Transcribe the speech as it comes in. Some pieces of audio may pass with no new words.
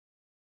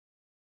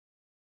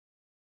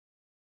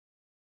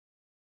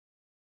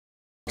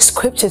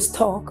Scriptures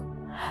talk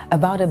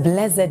about a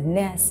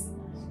blessedness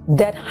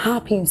that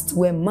happens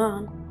to a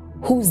man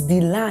whose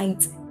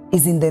delight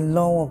is in the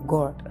law of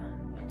God.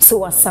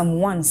 So as Psalm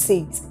 1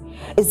 says,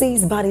 it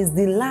says, but his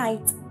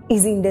delight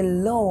is in the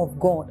law of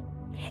God,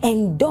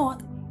 and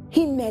doth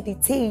he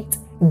meditate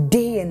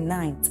day and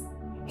night.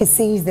 He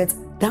says that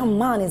that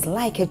man is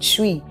like a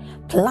tree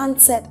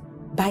planted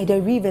by the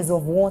rivers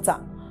of water,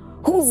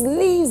 whose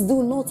leaves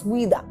do not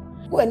wither,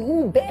 and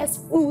who bears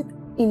fruit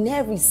in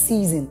every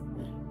season.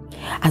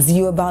 As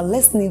you're about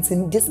listening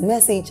to this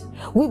message,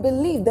 we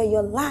believe that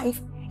your life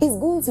is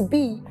going to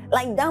be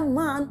like that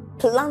man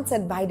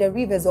planted by the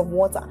rivers of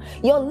water.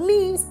 Your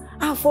leaves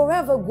are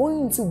forever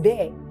going to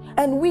bear.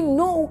 And we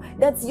know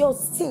that your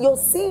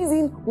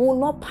season will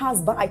not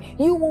pass by.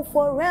 You will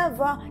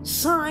forever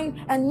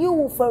shine and you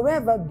will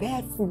forever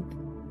bear fruit.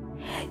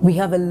 We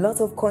have a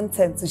lot of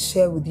content to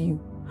share with you.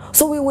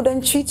 So we would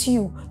entreat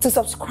you to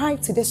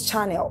subscribe to this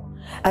channel,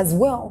 as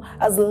well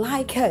as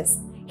like us.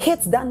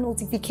 Hit that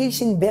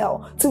notification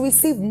bell to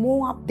receive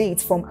more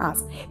updates from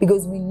us,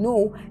 because we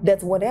know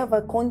that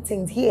whatever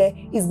content here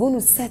is going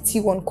to set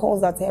you on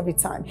course at every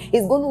time.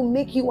 It's going to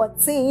make you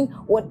attain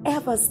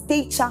whatever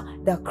stature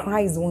that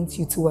Christ wants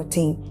you to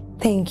attain.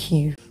 Thank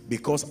you.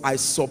 Because I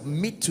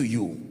submit to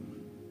you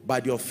by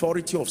the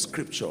authority of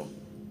Scripture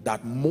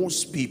that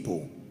most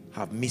people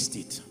have missed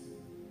it.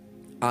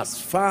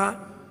 As far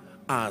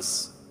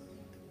as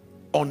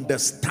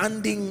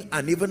understanding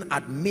and even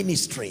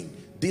administering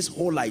this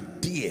whole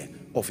idea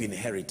of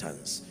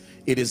inheritance.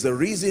 It is the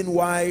reason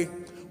why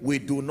we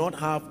do not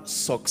have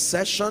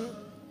succession.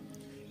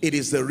 It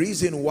is the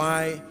reason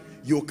why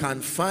you can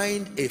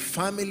find a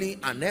family,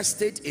 an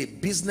estate, a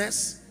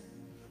business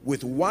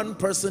with one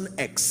person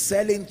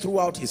excelling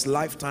throughout his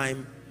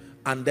lifetime,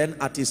 and then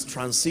at his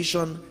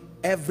transition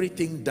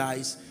everything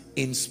dies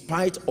in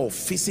spite of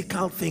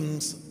physical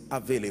things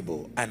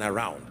available and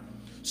around.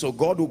 So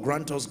God will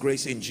grant us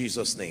grace in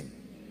Jesus' name.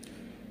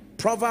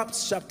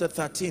 Proverbs chapter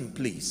 13,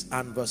 please,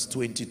 and verse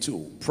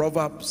 22.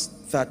 Proverbs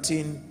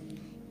 13,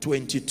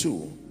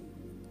 22.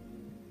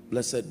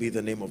 Blessed be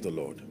the name of the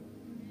Lord.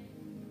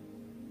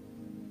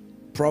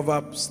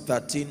 Proverbs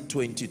 13,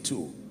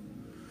 22.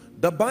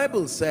 The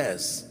Bible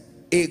says,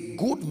 a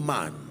good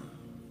man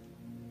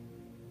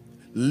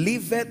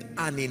leaveth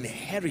an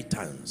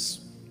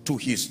inheritance to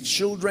his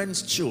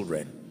children's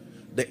children.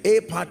 The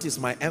A part is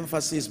my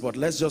emphasis, but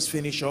let's just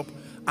finish up.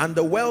 And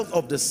the wealth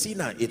of the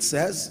sinner, it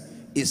says,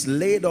 is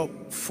laid up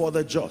for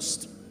the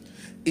just.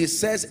 It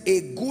says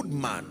a good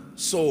man.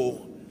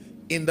 So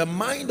in the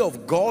mind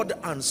of God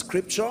and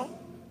Scripture,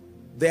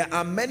 there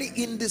are many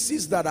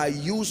indices that are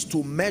used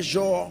to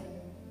measure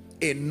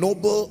a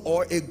noble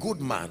or a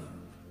good man,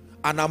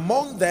 and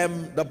among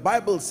them the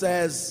Bible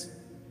says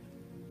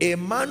a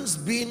man's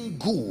being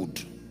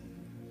good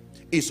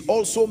is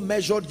also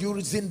measured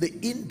using the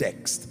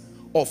index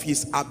of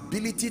his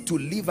ability to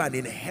leave an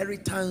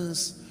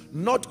inheritance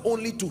not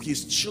only to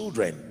his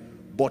children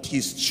but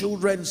his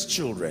children's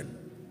children.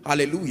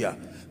 Hallelujah.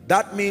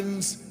 That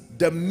means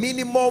the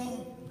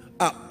minimum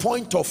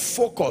point of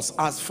focus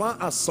as far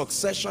as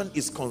succession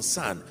is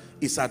concerned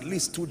is at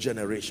least 2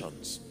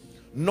 generations,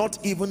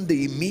 not even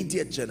the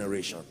immediate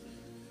generation.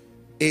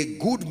 A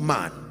good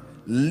man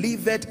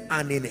leaveth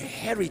an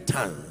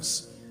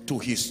inheritance to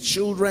his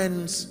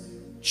children's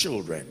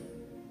children.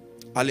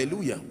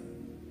 Hallelujah.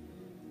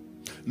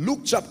 Luke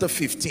chapter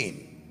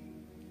 15.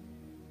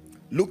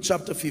 Luke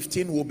chapter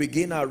 15, we'll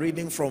begin our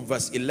reading from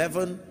verse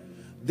 11.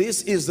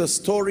 This is the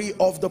story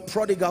of the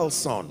prodigal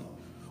son.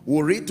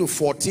 We'll read to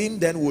 14,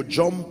 then we'll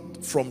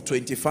jump from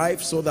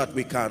 25 so that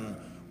we can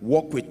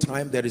walk with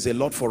time. There is a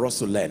lot for us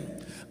to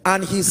learn.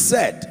 And he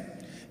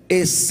said,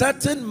 a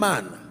certain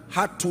man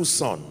had 2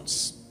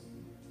 sons.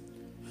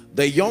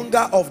 The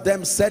younger of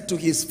them said to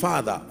his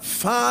father,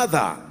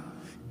 Father,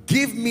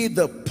 give me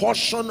the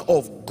portion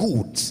of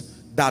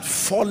goods that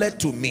falleth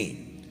to me.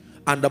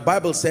 And the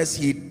Bible says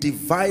he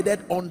divided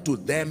unto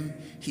them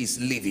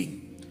his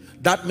living.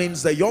 That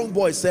means the young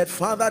boy said,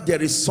 Father,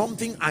 there is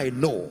something I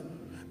know,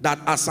 that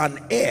as an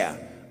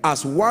heir,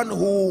 as one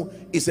who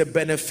is a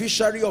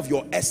beneficiary of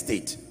your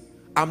estate,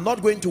 I'm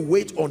not going to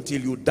wait until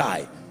you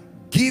die.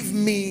 Give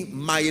me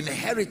my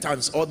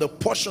inheritance, or the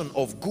portion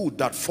of good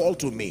that fall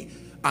to me.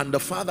 And the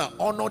father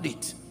honored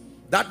it.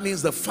 That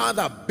means the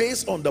father,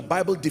 based on the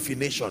Bible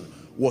definition,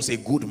 was a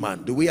good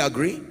man. Do we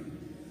agree?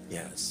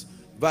 Yes.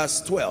 Verse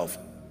 12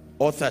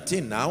 or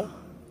 13 now.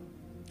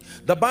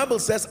 The Bible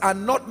says,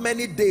 and not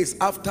many days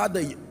after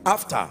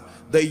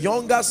the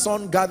younger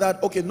son gathered,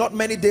 not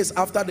many days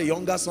after the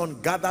younger son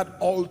gathered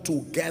all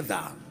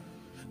together.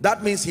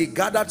 That means he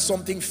gathered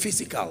something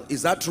physical.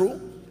 Is that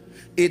true?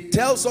 It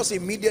tells us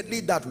immediately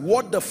that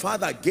what the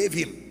father gave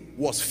him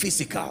was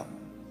physical.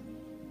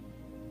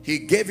 He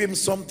gave him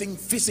something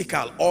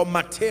physical or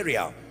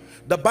material.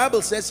 The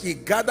Bible says he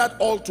gathered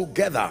all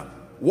together.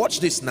 Watch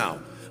this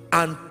now.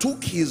 And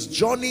took his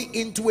journey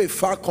into a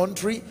far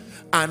country,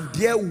 and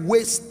there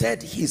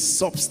wasted his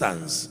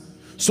substance.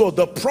 So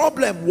the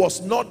problem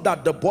was not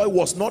that the boy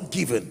was not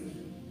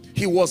given.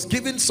 He was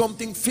given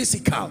something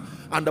physical,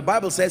 and the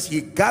Bible says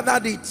he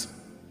gathered it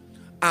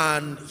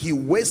and he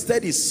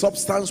wasted his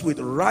substance with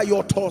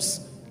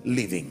riotous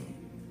living.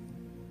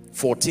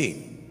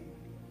 14.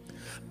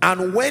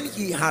 And when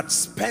he had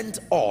spent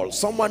all,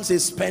 someone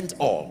says spent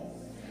all.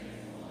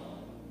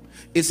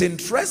 It's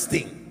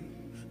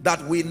interesting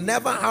that we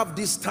never have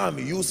this term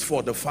used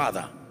for the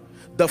father.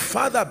 The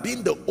father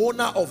being the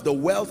owner of the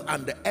wealth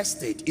and the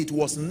estate, it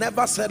was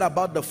never said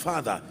about the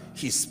father,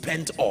 he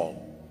spent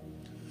all.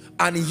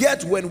 And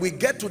yet when we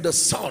get to the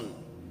son,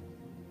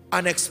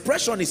 an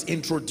expression is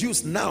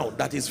introduced now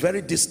that is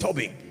very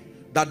disturbing,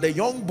 that the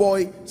young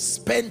boy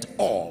spent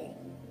all.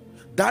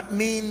 That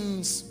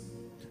means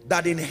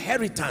that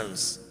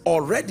inheritance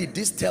already,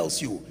 this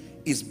tells you,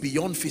 is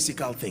beyond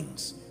physical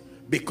things,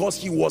 because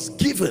he was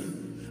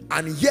given,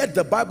 and yet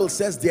the Bible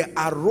says there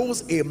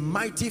arose a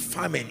mighty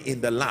famine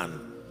in the land,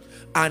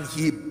 and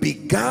he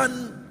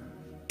began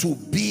to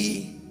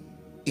be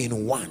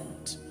in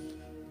want.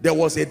 There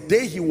was a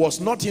day he was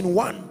not in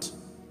want,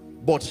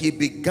 but he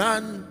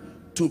began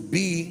to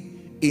be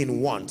in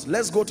want.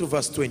 Let's go to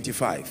verse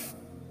 25.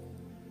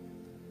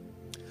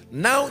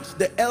 Now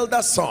the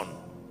elder son,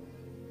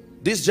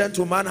 this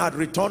gentleman had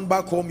returned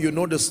back home, you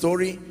know the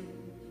story,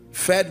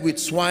 fed with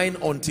swine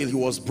until he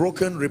was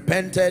broken,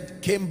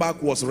 repented, came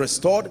back, was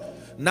restored.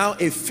 Now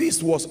a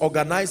feast was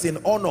organized in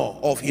honor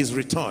of his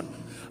return,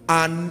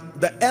 and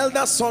the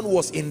elder son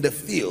was in the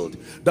field.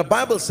 The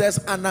Bible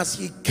says, and as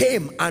he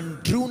came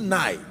and drew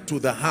nigh to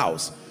the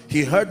house,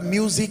 he heard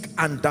music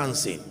and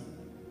dancing.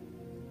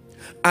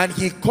 And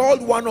he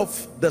called one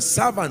of the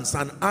servants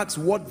and asked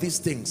what these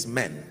things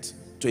meant.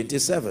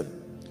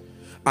 27.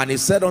 And he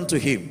said unto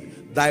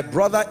him, thy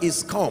brother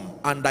is come,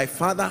 and thy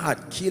father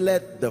had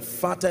killed the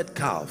fatted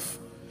calf,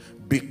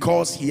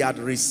 because he had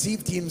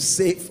received him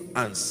safe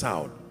and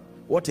sound.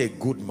 What a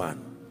good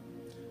man.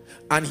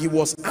 And he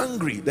was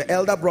angry, the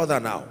elder brother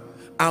now,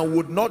 and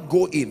would not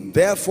go in.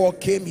 Therefore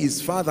came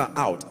his father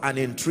out and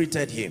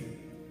entreated him.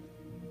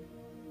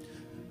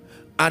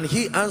 And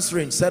he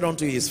answering said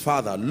unto his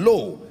father,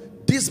 lo,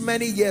 this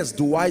many years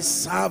do I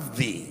serve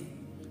thee.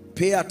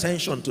 Pay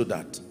attention to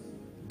that.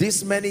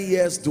 This many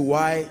years do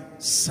I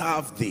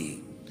serve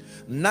thee,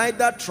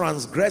 neither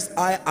transgress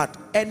I at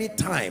any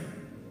time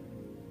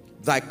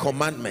thy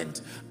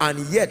commandment, and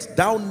yet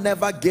thou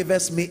never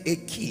gavest me a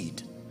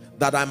kid,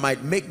 that I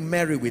might make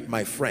merry with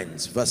my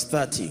friends. Verse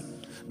 30.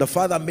 The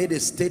father made a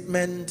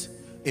statement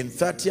in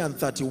 30 and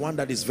 31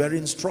 that is very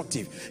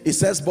instructive. It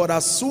says, but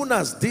as soon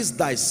as this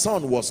thy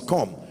son was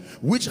come,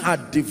 which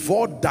had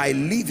devoured thy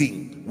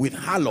living with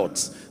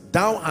harlots,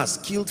 thou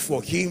hast killed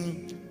for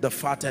him the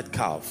fatted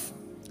calf.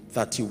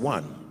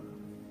 31.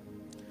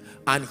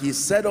 And he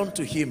said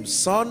unto him,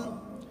 son,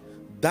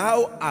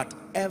 thou art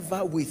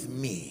ever with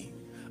me,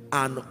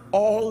 and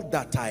all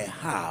that I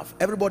have.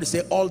 Everybody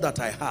say, all that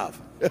I have.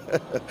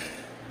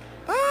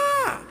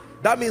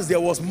 That means there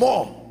was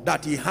more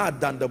that he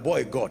had than the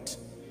boy got.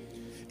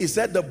 He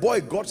said, the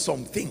boy got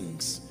some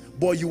things,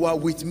 but you are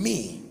with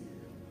me,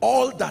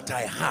 all that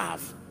I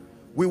have.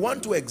 We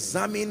want to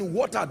examine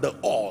what are the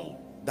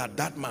all that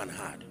that man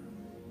had,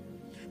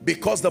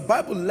 because the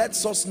Bible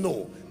lets us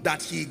know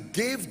that he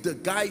gave the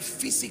guy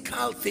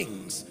physical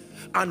things,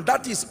 and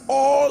that is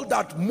all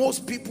that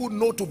most people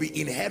know to be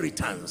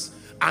inheritance.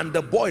 And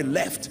the boy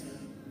left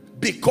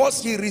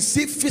because he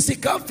received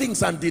physical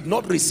things and did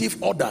not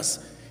receive others.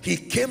 He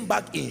came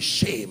back in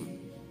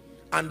shame,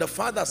 and the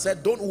father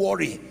said, don't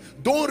worry,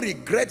 don't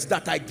regret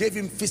that I gave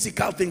him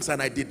physical things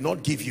and I did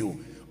not give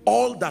you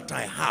all that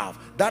I have.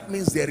 That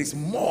means there is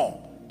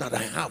more that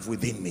I have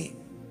within me.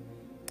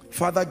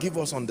 Father, give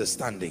us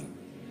understanding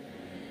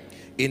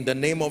in the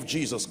name of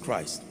Jesus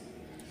Christ.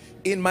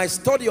 In my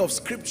study of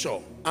scripture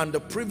and the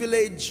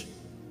privilege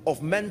of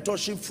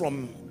mentorship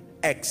from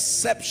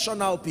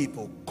exceptional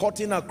people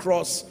cutting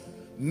across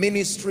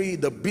ministry,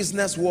 the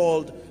business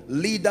world,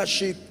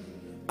 leadership,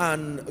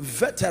 and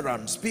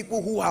veterans,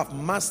 people who have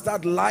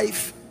mastered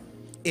life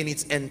in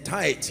its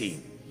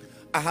entirety,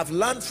 I have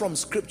learned from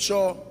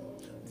scripture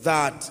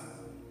that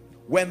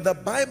when the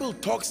Bible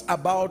talks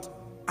about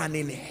an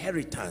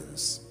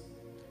inheritance,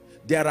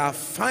 there are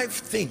 5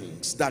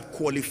 things that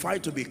qualify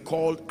to be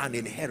called an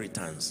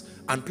inheritance.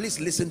 And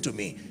please listen to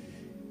me.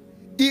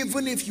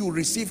 Even if you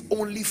receive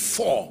only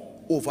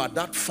 4 over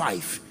that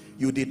 5,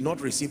 you did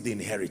not receive the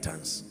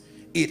inheritance.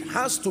 It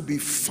has to be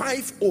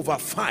 5 over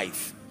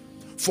 5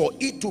 for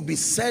it to be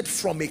said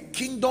from a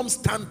kingdom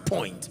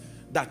standpoint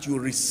that you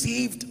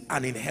received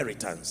an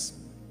inheritance.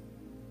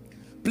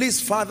 Please,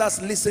 fathers,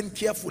 listen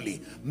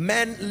carefully.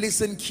 Men,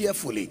 listen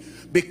carefully,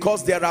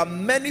 because there are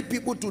many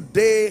people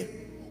today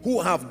who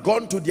have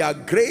gone to their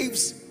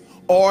graves,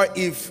 or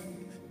if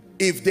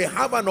they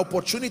have an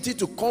opportunity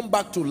to come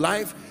back to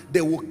life,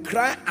 they will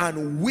cry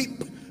and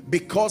weep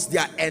because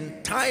their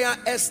entire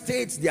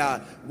estates, their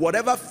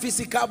whatever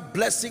physical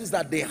blessings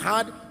that they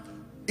had,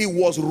 it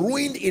was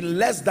ruined in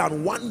less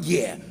than 1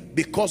 year,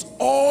 because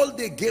all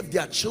they gave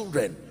their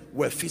children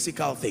were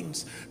physical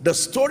things. The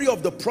story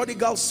of the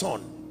prodigal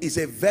son is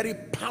a very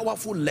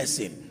powerful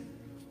lesson,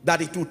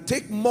 that it will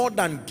take more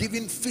than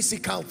giving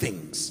physical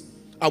things.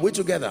 Are we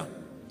together?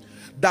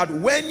 That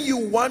when you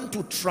want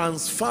to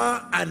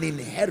transfer an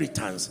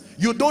inheritance,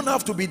 you don't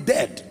have to be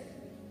dead.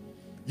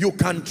 You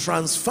can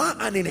transfer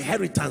an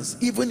inheritance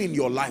even in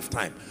your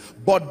lifetime.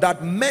 But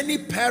that many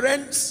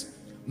parents,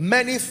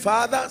 many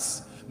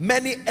fathers,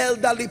 many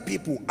elderly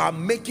people are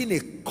making a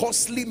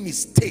costly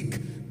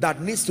mistake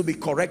that needs to be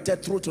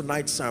corrected through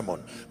tonight's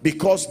sermon,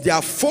 because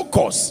their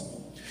focus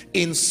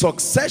in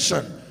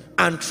succession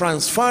and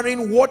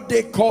transferring what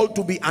they call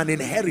to be an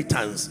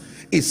inheritance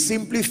is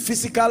simply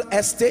physical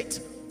estate,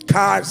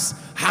 cars,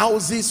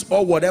 houses,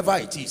 or whatever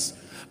it is.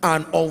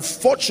 And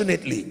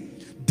unfortunately,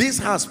 this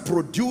has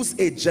produced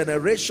a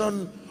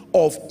generation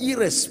of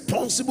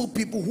irresponsible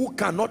people who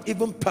cannot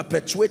even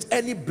perpetuate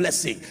any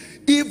blessing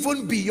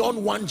even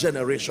beyond one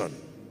generation.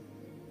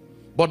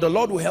 But the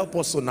Lord will help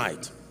us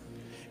tonight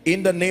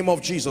in the name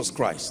of Jesus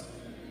Christ.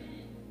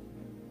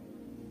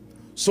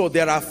 So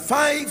there are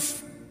five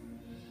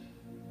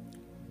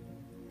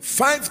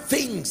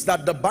things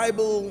that the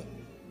Bible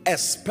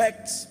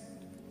expects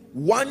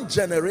one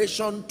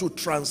generation to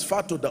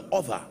transfer to the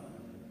other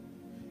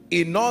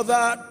in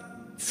order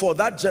for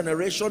that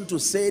generation to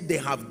say they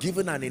have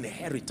given an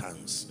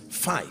inheritance.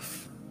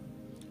 5.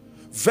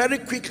 Very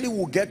quickly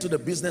we'll get to the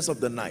business of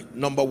the night.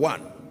 Number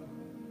 1,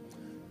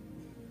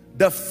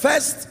 the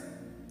first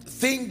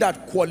thing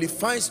that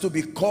qualifies to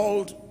be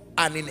called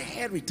an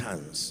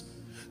inheritance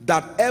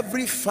that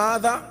every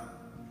father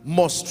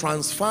must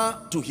transfer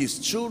to his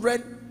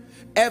children,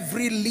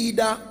 every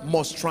leader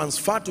must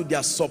transfer to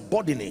their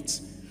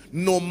subordinates.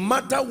 No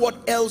matter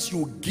what else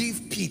you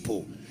give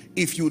people,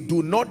 if you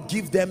do not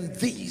give them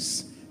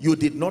these, you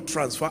did not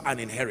transfer an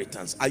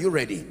inheritance. Are you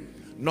ready?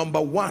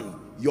 Number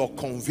 1, your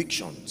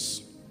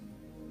convictions.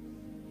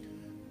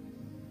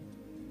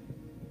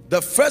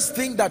 The first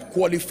thing that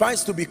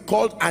qualifies to be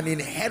called an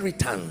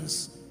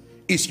inheritance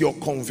is your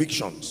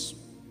convictions,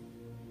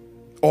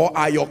 or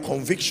are your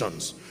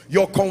convictions.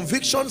 Your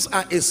convictions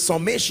are a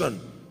summation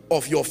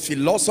of your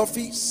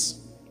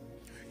philosophies,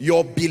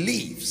 your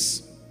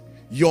beliefs,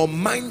 your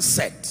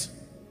mindset,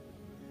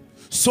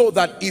 so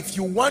that if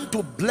you want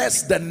to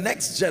bless the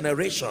next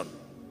generation,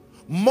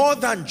 more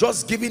than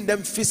just giving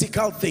them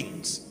physical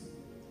things,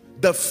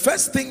 the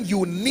first thing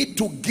you need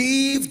to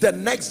give the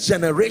next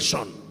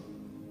generation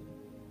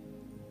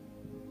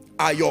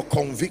are your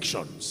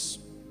convictions.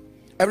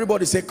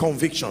 Everybody say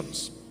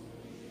convictions.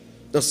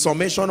 The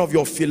summation of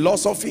your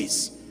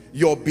philosophies,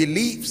 your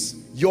beliefs,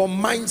 your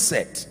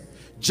mindset.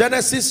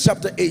 Genesis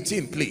chapter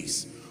 18,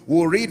 please.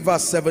 We'll read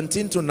verse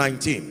 17 to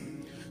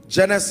 19.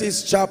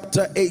 Genesis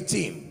chapter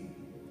 18.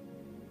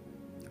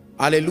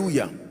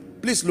 Hallelujah.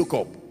 Please look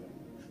up.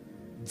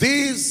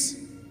 This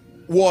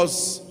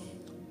was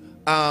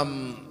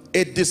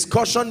a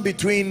discussion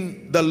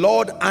between the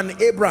Lord and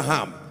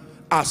Abraham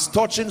as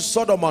touching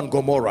Sodom and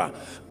Gomorrah.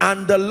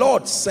 And the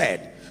Lord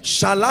said,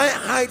 shall I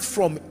hide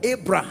from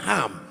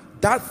Abraham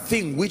that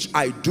thing which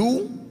I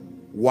do?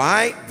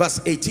 Why?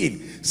 Verse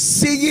 18.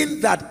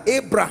 Seeing that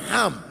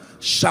Abraham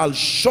shall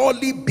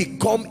surely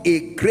become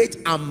a great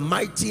and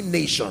mighty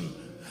nation,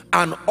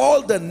 and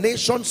all the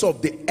nations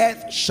of the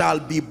earth shall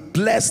be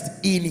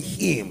blessed in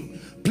him.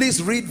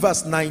 Please read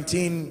verse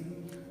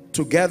 19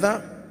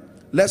 together.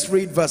 Let's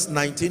read verse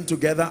 19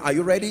 together. Are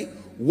you ready?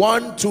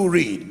 1, 2,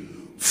 read.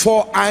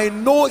 For I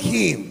know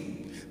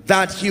him,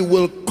 that he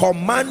will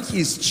command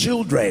his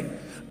children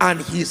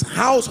and his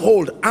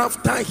household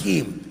after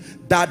him,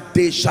 that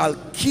they shall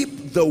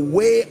keep the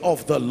way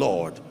of the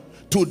Lord,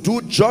 to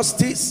do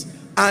justice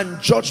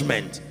and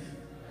judgment,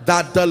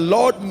 that the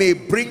Lord may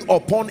bring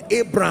upon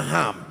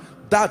Abraham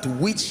that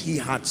which he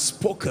had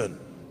spoken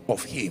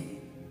of him.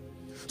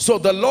 So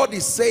the Lord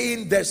is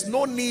saying there's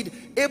no need.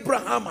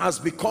 Abraham has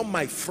become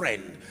my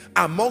friend.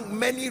 Among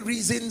many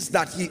reasons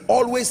that he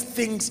always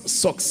thinks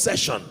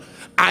succession,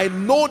 I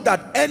know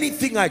that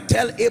anything I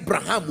tell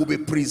Abraham will be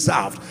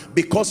preserved,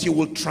 because he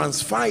will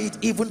transfer it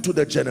even to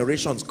the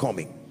generations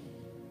coming.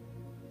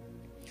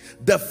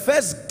 The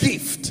first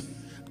gift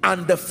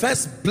and the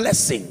first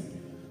blessing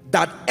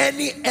that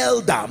any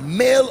elder,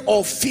 male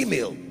or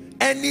female,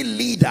 any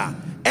leader,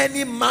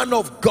 any man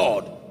of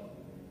God,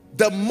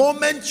 the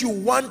moment you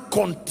want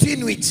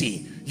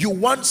continuity, you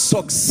want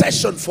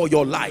succession for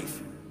your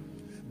life,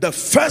 the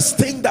first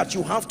thing that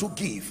you have to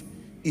give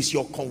is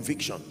your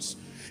convictions.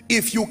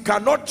 If you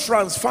cannot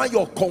transfer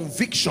your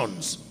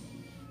convictions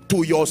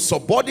to your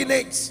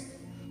subordinates,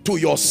 to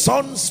your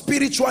sons,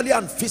 spiritually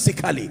and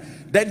physically,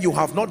 then you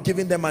have not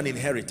given them an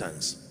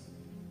inheritance.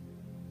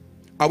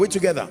 Are we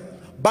together?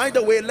 By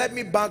the way, let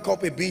me back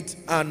up a bit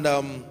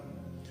and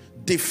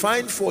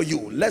define for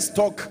you. Let's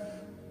talk.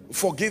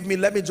 Forgive me,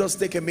 let me just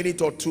take a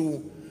minute or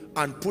two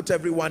and put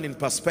everyone in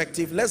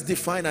perspective. Let's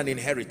define an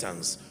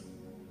inheritance.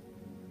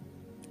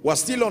 We're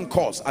still on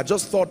course. I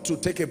just thought to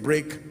take a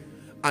break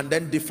and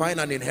then define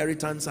an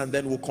inheritance, and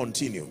then we'll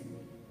continue.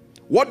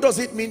 What does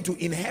it mean to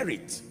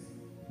inherit?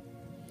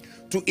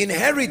 To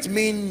inherit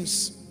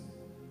means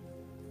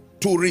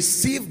to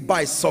receive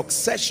by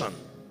succession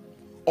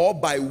or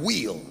by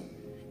will.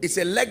 It's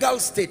a legal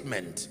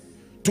statement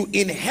To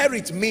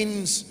inherit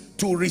means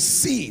to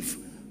receive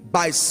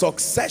by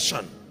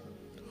succession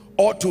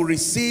or to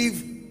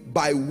receive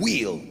by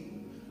will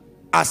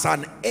as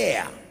an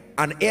heir.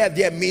 An heir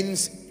there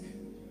means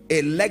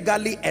a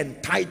legally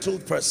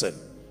entitled person.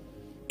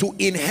 To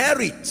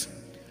inherit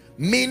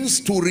means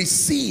to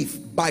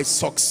receive by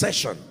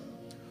succession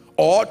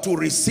or to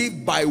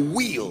receive by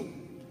will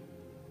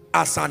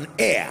as an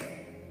heir.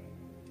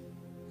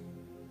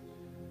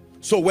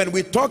 So when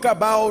we talk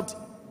about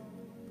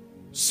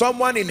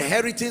someone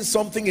inheriting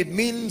something, it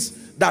means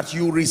that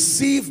you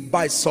receive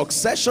by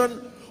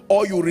succession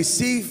or you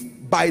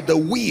receive by the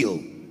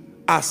will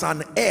as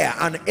an heir.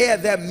 An heir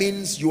there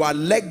means you are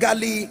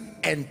legally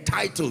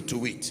entitled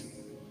to it.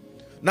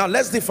 Now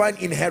let's define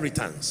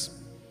inheritance.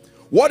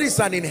 What is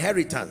an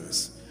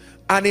inheritance?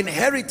 An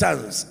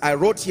inheritance, I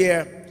wrote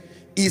here,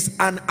 is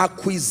an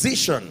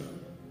acquisition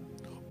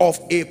of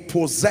a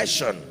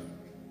possession.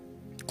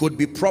 Could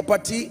be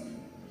property,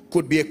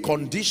 could be a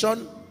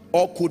condition,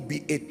 or could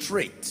be a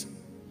trait.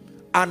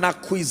 An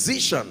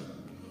acquisition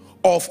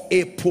of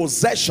a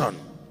possession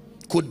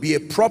could be a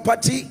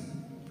property,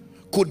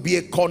 could be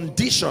a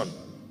condition,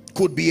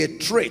 could be a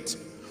trait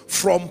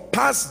from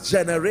past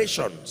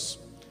generations,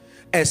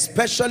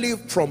 especially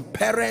from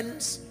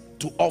parents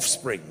to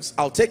offsprings.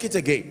 I'll take it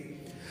again.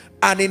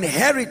 An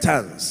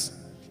inheritance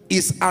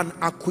is an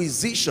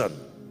acquisition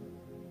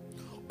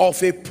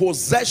of a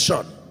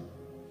possession,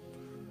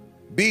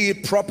 be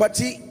it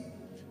property,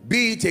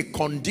 be it a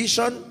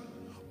condition,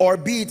 or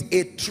be it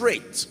a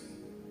trait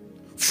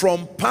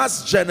from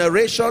past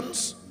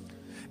generations,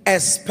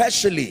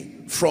 especially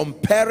from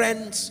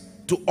parents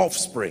to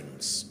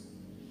offsprings.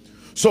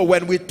 So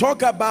when we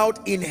talk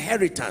about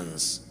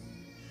inheritance,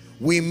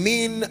 we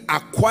mean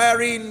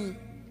acquiring,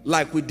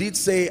 like we did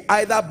say,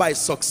 either by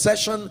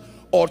succession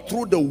or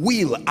through the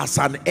will as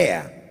an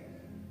heir.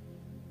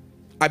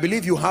 I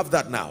believe you have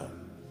that now.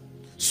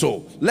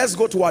 So let's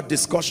go to our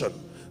discussion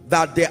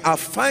that there are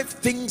 5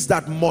 things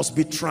that must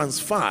be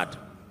transferred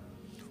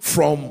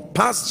from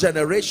past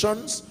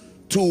generations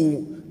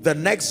to the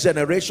next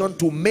generation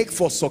to make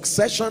for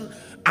succession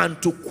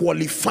and to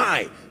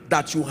qualify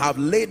that you have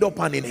laid up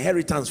an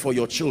inheritance for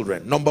your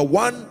children. Number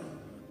 1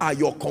 are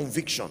your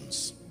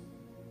convictions.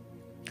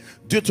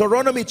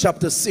 Deuteronomy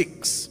chapter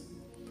 6,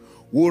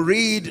 we'll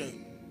read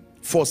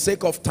for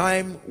sake of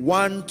time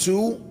 1,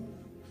 2,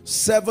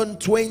 7,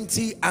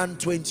 20 and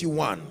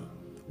 21.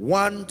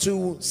 1,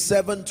 2,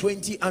 7,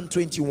 20 and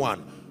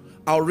 21.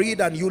 I'll read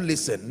and you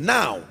listen.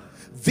 Now,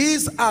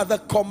 these are the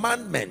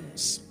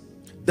commandments,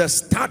 the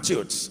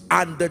statutes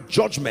and the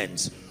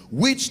judgments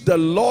which the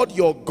Lord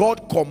your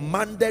God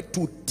commanded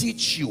to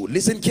teach you.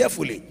 Listen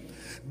carefully.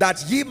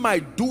 That ye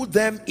might do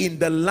them in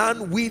the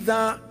land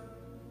whither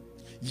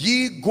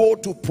ye go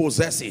to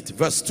possess it.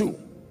 Verse 2.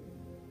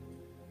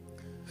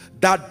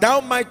 That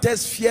thou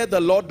mightest fear the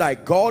Lord thy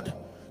God,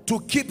 to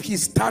keep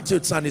his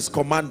statutes and his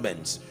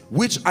commandments,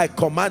 which I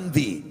command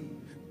thee,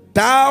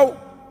 thou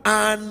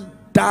and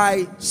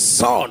thy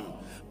son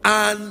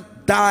and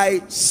thy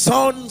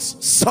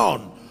son's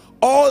son,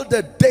 all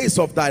the days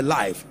of thy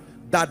life,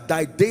 that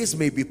thy days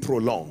may be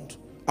prolonged.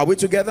 Are we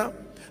together?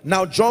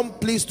 Now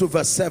jump please to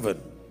verse 7.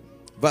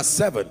 Verse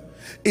 7.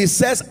 It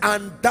says,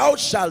 and thou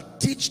shalt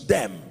teach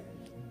them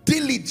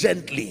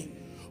diligently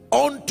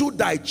unto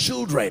thy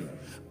children,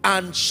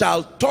 and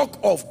shalt talk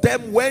of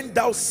them when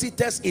thou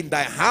sittest in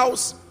thy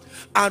house,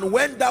 and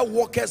when thou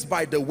walkest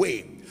by the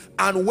way,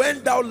 and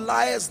when thou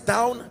liest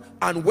down,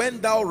 and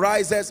when thou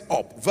risest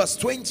up. Verse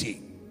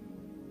 20.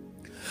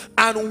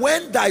 And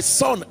when thy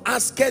son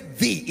asketh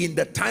thee in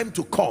the time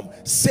to come,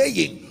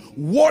 saying,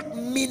 what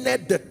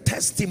meaneth the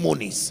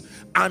testimonies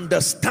and the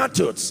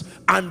statutes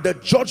and the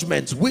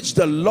judgments which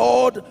the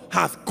Lord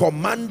hath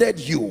commanded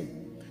you?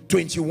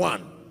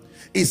 21.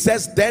 It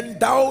says, then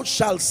thou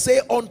shalt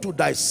say unto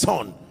thy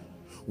son,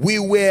 we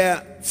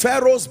were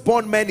Pharaoh's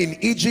bondmen in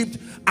Egypt,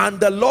 and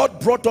the Lord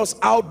brought us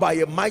out by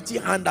a mighty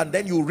hand. And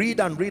then you read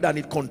and read and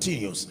it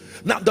continues.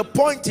 Now the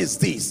point is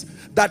this,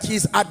 that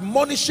he's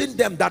admonishing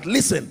them that,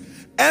 listen,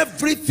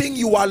 everything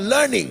you are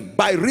learning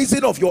by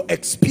reason of your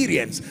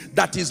experience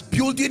that is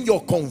building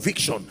your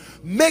conviction,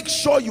 make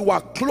sure you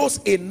are close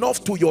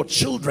enough to your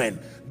children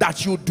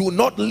that you do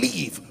not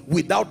leave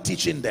without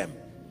teaching them.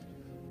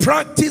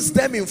 Practice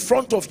them in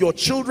front of your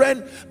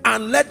children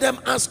and let them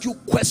ask you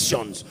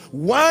questions.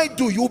 Why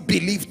do you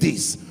believe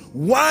this?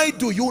 Why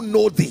do you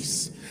know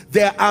this?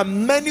 There are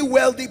many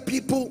wealthy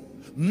people,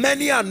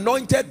 many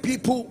anointed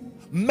people,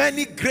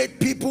 many great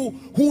people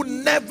who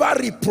never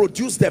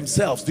reproduce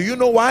themselves. Do you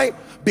know why?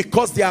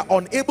 Because they are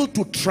unable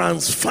to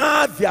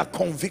transfer their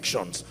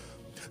convictions.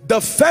 The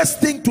first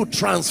thing to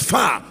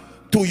transfer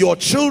to your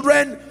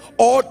children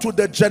or to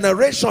the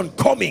generation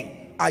coming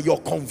are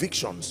your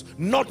convictions,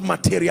 not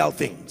material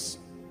things.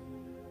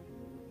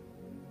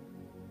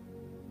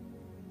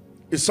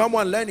 Is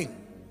someone learning?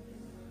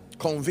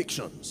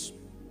 Convictions.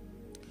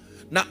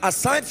 Now,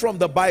 aside from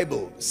the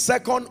Bible,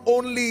 second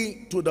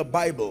only to the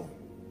Bible,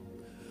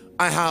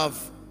 I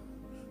have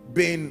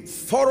been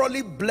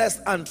thoroughly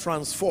blessed and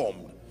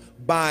transformed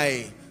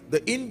by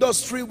the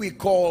industry we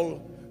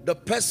call the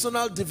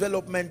personal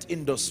development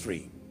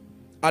industry.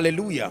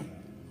 Hallelujah.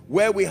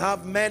 Where we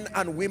have men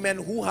and women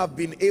who have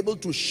been able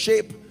to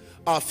shape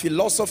our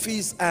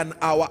philosophies and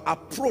our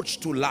approach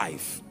to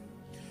life.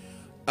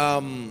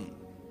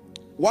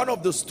 One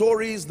of the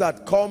stories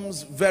that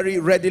comes very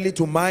readily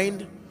to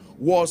mind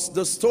was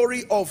the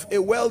story of a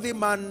wealthy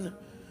man,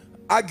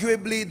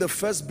 arguably the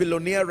first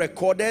billionaire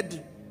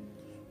recorded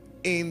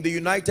in the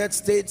United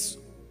States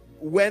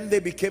when they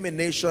became a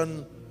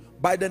nation,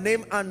 by the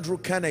name Andrew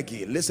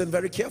Carnegie. Listen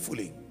very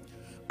carefully.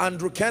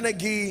 Andrew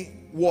Carnegie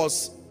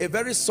was a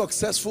very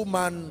successful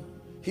man,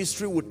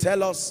 history would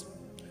tell us.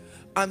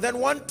 And then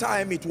one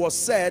time it was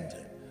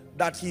said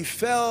that he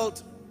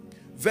felt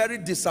very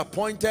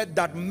disappointed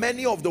that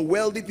many of the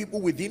wealthy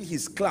people within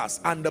his class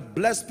and the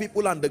blessed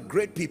people and the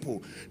great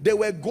people, they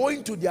were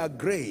going to their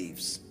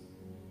graves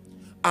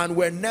and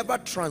were never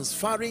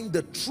transferring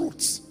the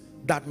truths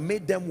that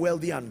made them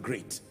wealthy and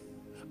great.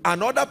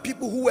 And other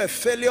people who were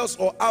failures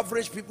or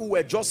average people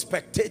were just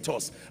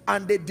spectators,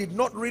 and they did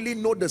not really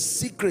know the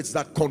secrets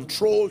that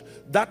controlled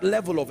that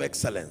level of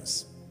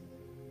excellence.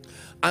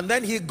 And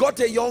then he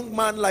got a young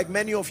man, like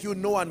many of you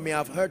know and may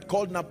have heard,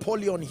 called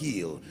Napoleon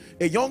Hill,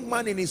 a young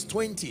man in his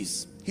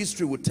 20s,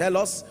 history would tell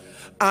us,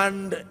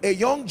 and a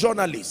young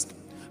journalist.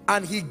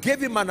 And he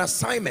gave him an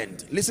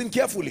assignment. Listen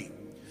carefully.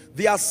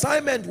 The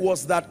assignment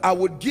was that I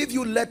would give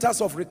you letters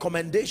of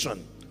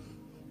recommendation.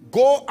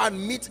 Go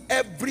and meet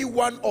every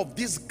one of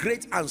these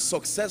great and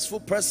successful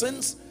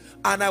persons,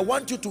 and I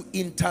want you to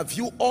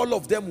interview all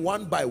of them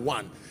one by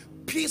one.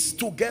 Piece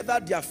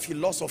together their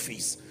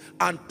philosophies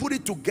and put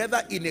it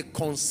together in a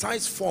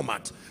concise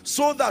format,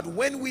 so that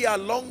when we are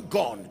long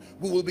gone,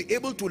 we will be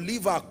able to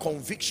live our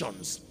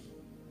convictions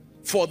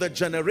for the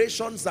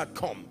generations that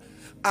come.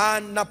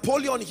 And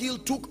Napoleon Hill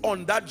took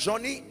on that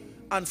journey,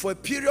 and for a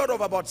period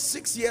of about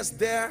 6 years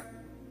there,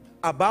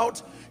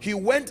 he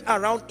went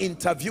around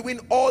interviewing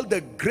all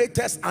the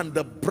greatest and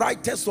the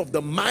brightest of the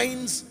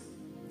minds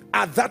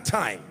at that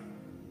time,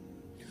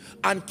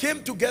 and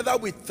came together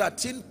with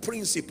 13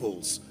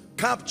 principles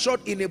captured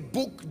in a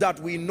book that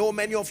we know,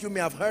 many of you may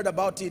have heard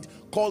about it,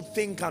 called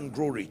Think and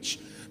Grow Rich.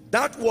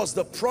 That was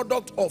the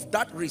product of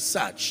that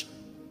research,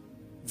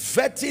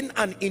 vetting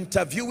and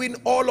interviewing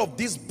all of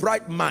these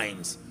bright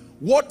minds.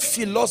 What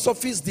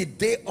philosophies did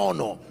they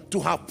honor to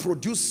have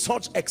produced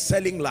such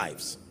excelling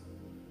lives?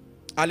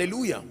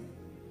 Hallelujah.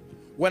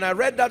 When I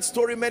read that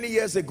story many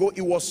years ago,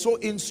 it was so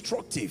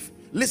instructive.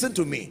 Listen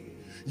to me.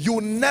 You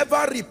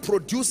never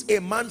reproduce a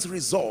man's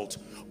result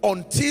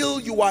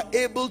until you are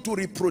able to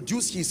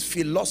reproduce his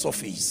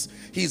philosophies,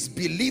 his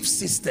belief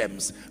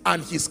systems,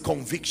 and his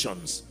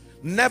convictions.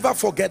 Never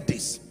forget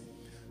this.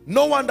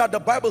 No wonder the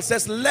Bible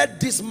says,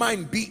 let this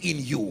mind be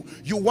in you.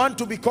 You want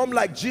to become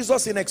like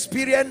Jesus in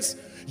experience?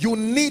 You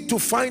need to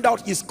find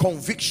out his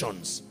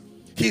convictions,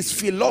 his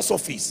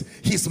philosophies,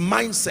 his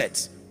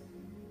mindset.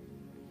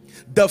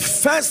 The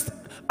first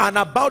and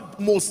about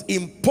most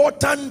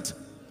important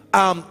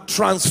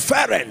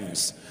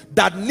transference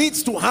that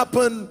needs to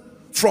happen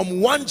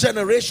from one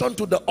generation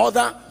to the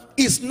other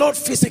is not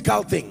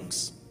physical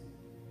things.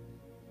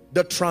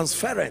 The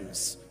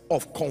transference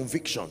of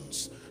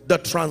convictions, the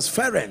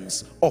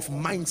transference of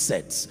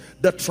mindsets,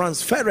 the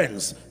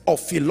transference of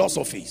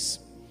philosophies,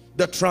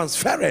 the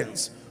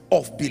transference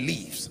of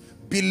beliefs.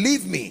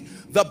 Believe me,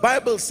 the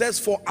Bible says,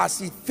 for as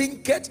he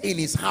thinketh in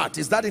his heart.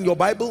 Is that in your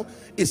Bible?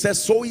 It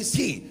says, so is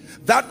he.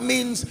 That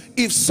means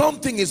if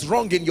something is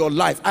wrong in your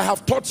life, I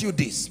have taught you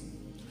this,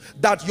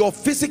 that your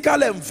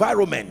physical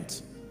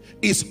environment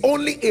is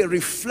only a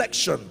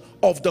reflection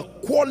of the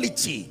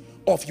quality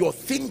of your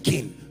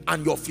thinking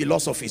and your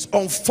philosophies.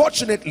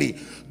 Unfortunately,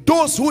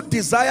 those who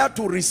desire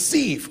to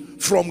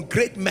receive from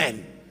great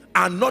men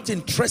are not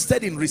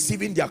interested in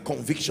receiving their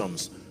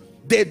convictions.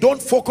 They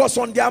don't focus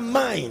on their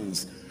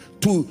minds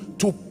to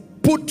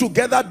put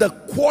together the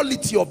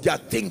quality of their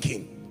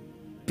thinking.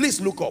 Please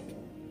look up.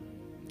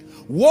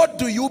 What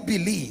do you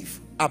believe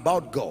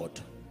about God?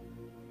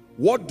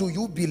 What do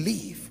you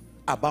believe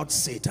about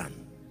Satan?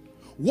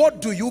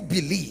 What do you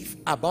believe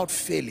about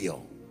failure?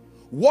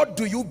 What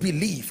do you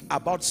believe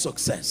about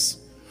success?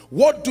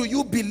 What do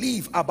you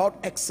believe about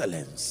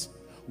excellence?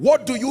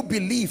 What do you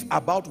believe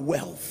about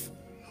wealth?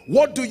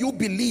 What do you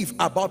believe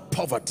about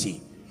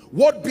poverty?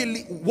 What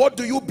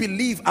do you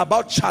believe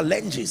about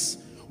challenges?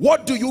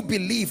 What do you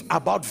believe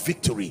about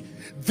victory?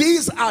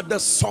 These are the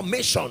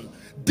summation.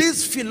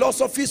 These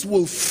philosophies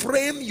will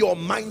frame your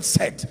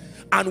mindset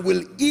and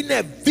will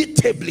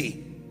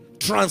inevitably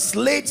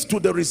translate to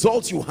the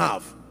results you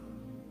have.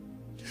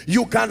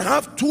 You can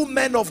have two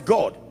men of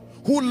God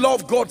who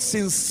love God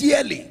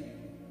sincerely,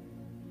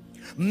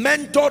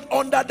 mentored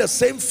under the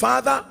same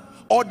father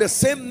or the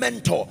same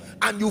mentor,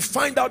 and you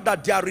find out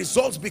that their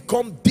results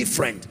become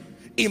different.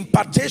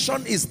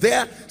 Impartation is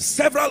there,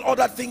 several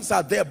other things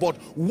are there, but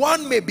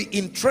one may be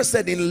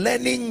interested in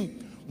learning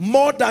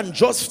more than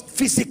just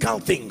physical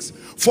things.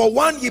 For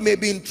one, he may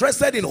be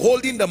interested in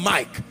holding the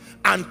mic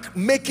and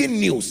making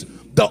news.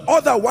 The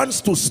other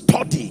wants to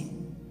study.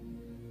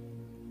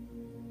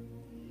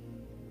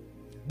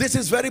 This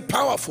is very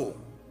powerful.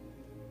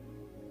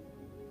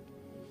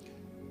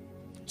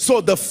 So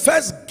the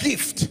first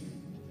gift,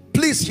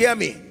 please hear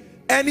me,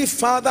 any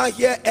father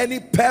here, any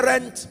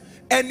parent,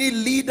 any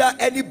leader,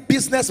 any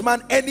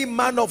businessman, any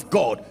man of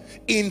God,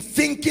 in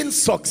thinking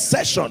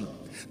succession,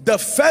 the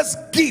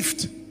first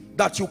gift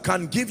that you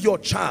can give your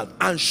child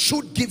and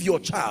should give your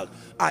child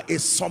are a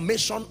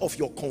summation of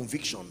your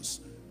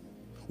convictions.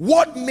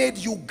 What made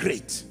you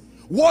great?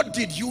 What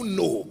did you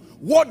know?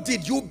 What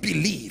did you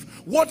believe?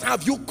 What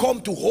have you come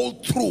to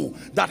hold through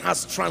that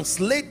has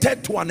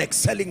translated to an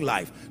excelling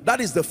life? That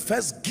is the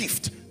first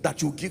gift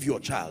that you give your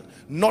child,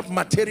 not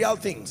material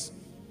things.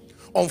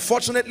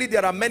 Unfortunately,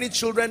 there are many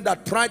children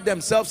that pride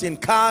themselves in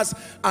cars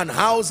and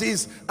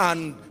houses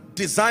and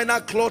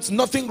designer clothes.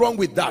 Nothing wrong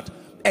with that,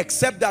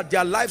 except that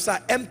their lives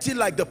are empty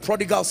like the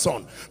prodigal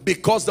son,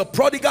 because the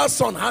prodigal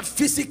son had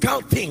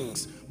physical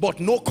things but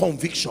no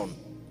conviction.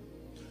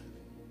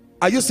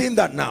 Are you seeing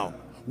that now?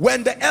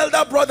 When the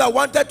elder brother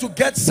wanted to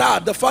get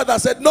sad, the father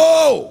said,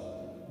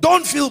 no,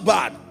 don't feel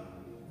bad.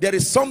 There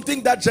is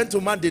something that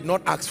gentleman did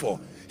not ask for.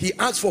 He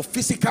asked for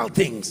physical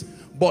things,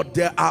 but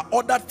there are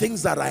other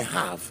things that I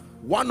have.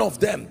 One of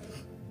them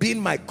being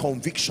my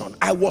conviction.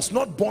 I was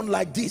not born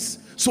like this.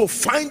 So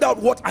find out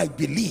what I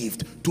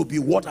believed to be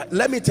what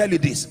let me tell you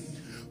this.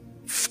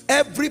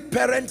 Every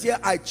parent here,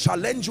 I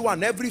challenge you,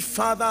 and every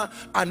father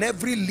and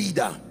every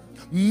leader,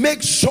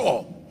 make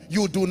sure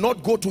you do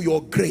not go to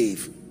your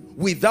grave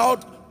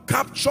without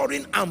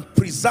capturing and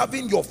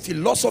preserving your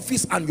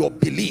philosophies and your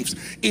beliefs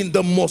in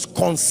the most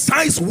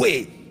concise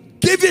way.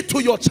 Give it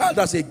to your child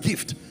as a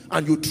gift,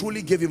 and you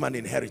truly give him an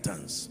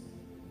inheritance.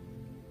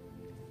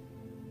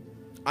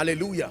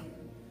 Hallelujah.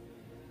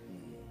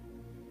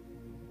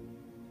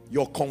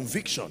 Your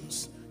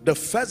convictions, the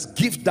first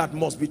gift that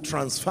must be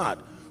transferred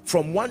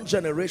from one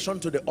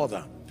generation to the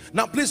other.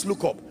 Now please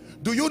look up.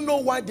 Do you know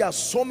why there are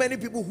so many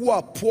people who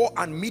are poor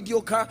and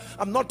mediocre?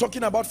 I'm not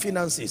talking about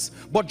finances,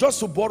 but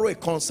just to borrow a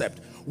concept.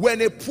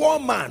 When a poor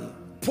man,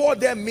 poor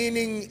there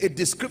meaning a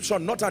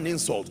description, not an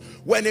insult.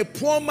 When a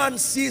poor man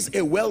sees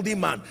a wealthy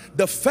man,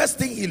 the first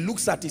thing he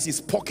looks at is his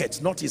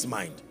pocket, not his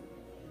mind.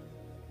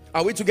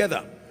 Are we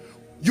together?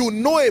 You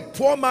know a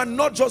poor man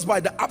not just by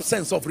the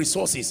absence of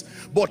resources,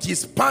 but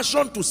his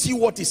passion to see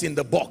what is in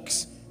the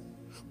box.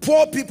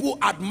 Poor people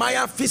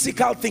admire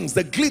physical things,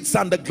 the glitz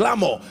and the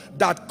glamour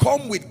that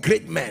come with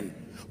great men.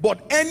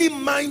 But any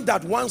mind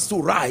that wants to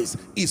rise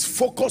is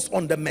focused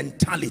on the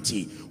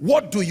mentality.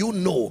 What do you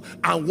know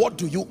and what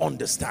do you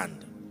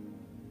understand?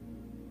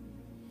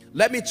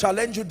 Let me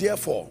challenge you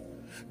therefore,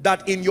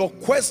 that in your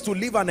quest to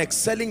live an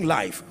excelling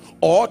life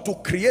or to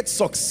create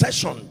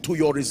succession to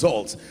your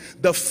results,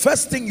 the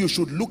first thing you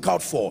should look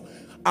out for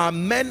are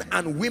men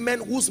and women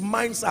whose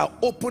minds are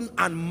open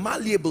and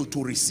malleable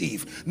to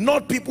receive,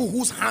 not people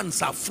whose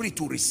hands are free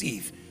to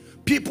receive,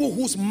 people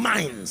whose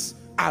minds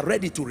are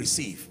ready to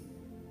receive.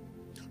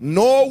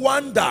 No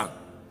wonder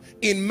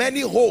in many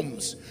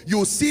homes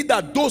you see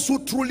that those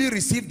who truly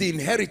receive the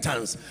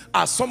inheritance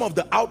are some of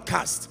the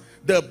outcasts,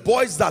 the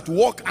boys that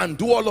walk and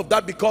do all of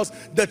that, because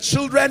the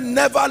children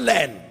never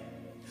learn.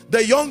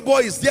 The young boy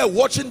is there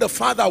watching the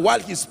father while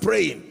he's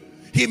praying.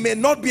 He may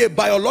not be a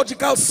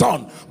biological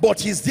son, but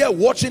he's there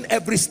watching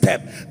every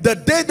step. The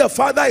day the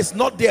father is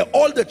not there,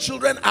 all the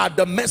children are at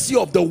the mercy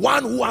of the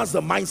one who has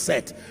the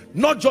mindset,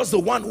 not just the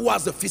one who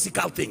has the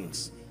physical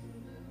things.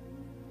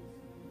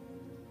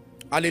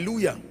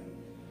 Hallelujah.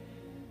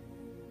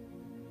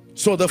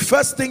 So the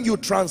first thing you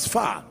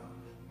transfer,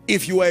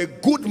 if you are a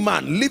good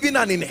man, leaving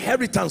an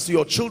inheritance to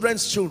your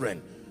children's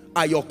children,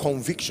 are your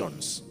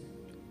convictions.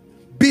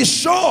 Be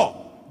sure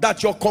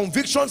that your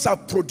convictions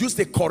have produced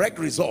a correct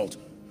result.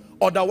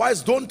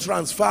 Otherwise, don't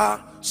transfer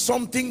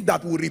something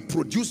that will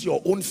reproduce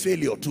your own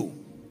failure too.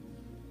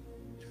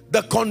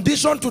 The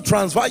condition to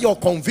transfer your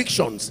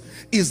convictions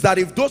is that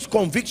if those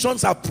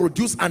convictions have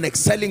produced an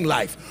excelling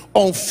life,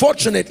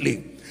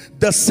 unfortunately,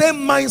 the same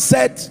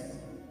mindset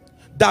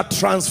that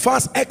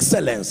transfers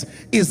excellence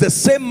is the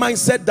same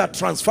mindset that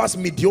transfers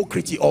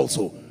mediocrity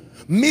also.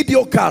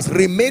 Mediocres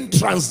remain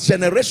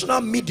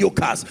transgenerational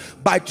mediocres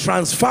by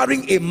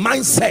transferring a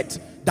mindset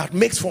that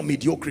makes for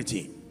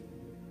mediocrity.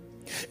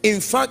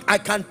 In fact, I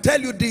can tell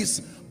you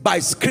this by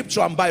scripture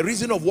and by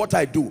reason of what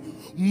I do.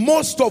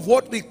 Most of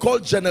what we call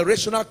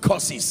generational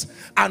curses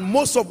and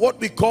most of what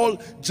we call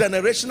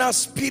generational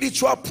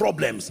spiritual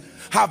problems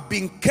have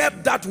been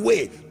kept that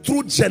way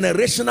through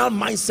generational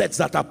mindsets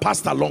that are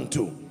passed along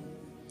too.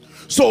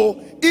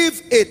 So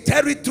if a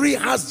territory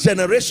has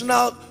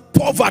generational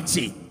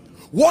poverty,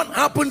 what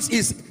happens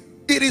is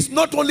it is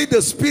not only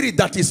the spirit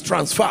that is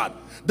transferred.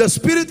 The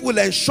spirit will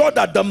ensure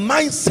that the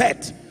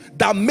mindset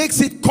that makes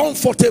it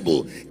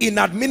comfortable in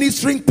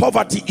administering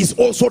poverty is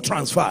also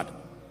transferred.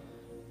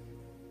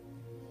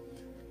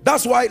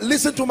 That's why,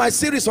 listen to my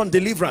series on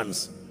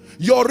deliverance.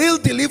 Your real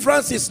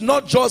deliverance is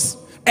not just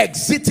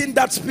exiting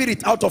that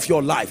spirit out of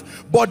your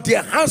life, but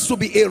there has to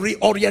be a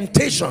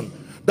reorientation.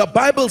 The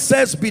Bible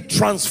says, be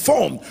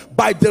transformed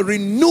by the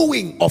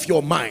renewing of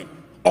your mind.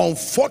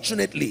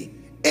 Unfortunately,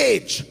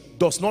 age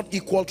does not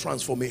equal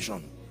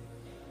transformation.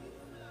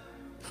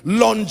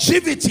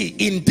 Longevity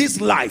in this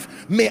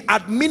life may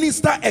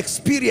administer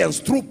experience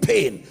through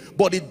pain,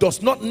 but it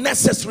does not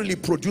necessarily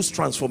produce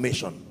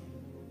transformation.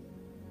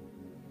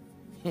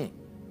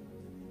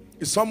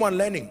 Is someone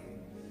learning?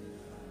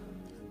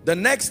 The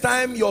next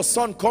time your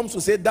son comes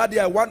to say, Daddy,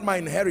 I want my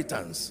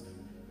inheritance,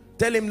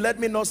 tell him, let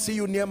me not see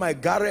you near my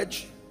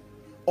garage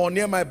or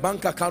near my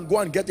bank account. Go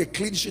and get a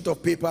clean sheet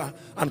of paper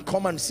and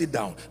come and sit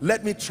down.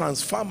 Let me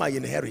transfer my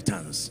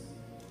inheritance.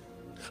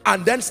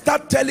 And then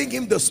start telling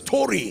him the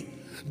story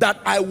that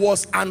I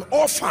was an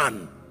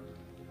orphan.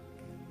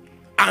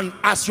 And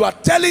as you are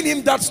telling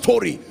him that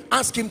story,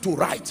 ask him to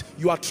write.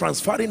 You are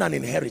transferring an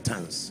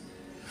inheritance.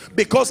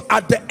 Because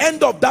at the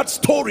end of that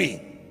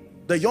story,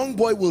 the young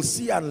boy will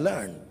see and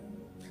learn.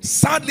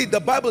 Sadly, the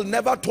Bible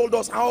never told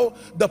us how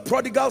the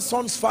prodigal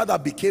son's father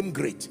became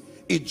great.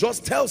 It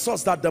just tells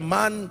us that the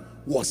man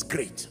was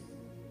great.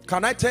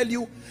 Can I tell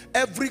you,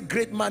 every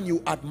great man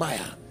you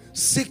admire,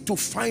 seek to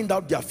find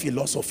out their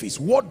philosophies.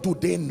 What do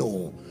they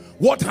know?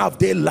 What have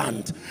they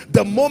learned?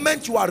 The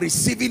moment you are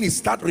receiving it,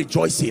 start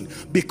rejoicing,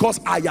 because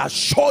I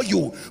assure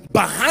you,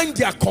 behind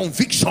their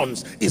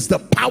convictions is the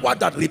power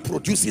that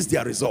reproduces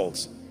their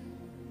results.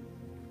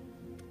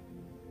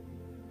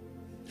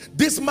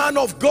 This man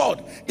of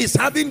God is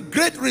having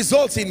great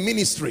results in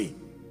ministry.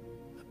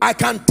 I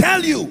can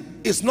tell you,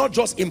 it's not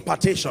just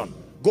impartation.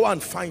 Go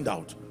and find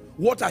out.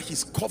 What are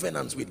his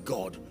covenants with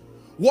God?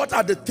 What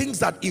are the things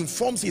that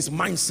informs his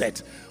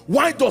mindset?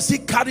 Why does he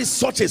carry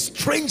such a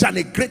strange and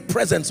a great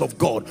presence of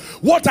God?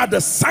 What are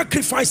the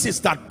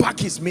sacrifices that back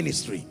his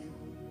ministry?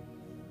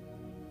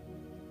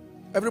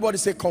 Everybody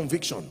say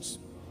convictions.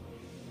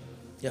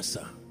 Yes,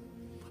 sir.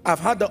 I've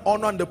had the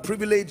honor and the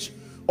privilege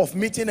of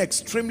meeting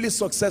extremely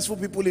successful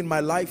people in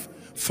my life,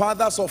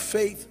 fathers of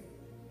faith,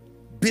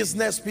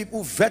 business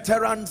people,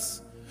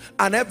 veterans,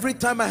 and every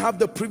time I have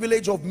the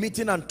privilege of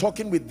meeting and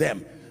talking with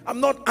them,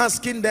 I'm not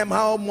asking them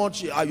how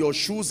much are your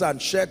shoes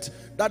and shirt.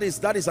 That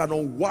is an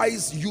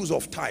unwise use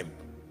of time.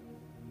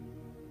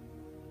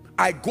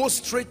 I go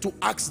straight to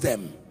ask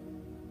them,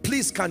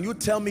 please, can you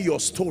tell me your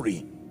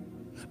story?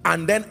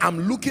 And then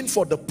I'm looking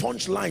for the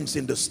punchlines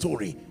in the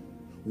story.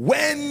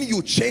 When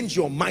you change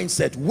your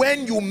mindset,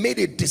 when you made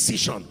a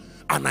decision,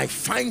 and I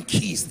find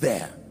keys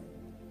there.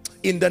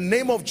 In the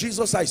name of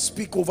Jesus, I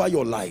speak over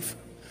your life.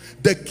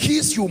 The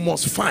keys you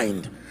must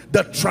find,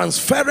 the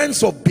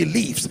transference of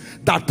beliefs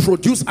that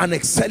produce an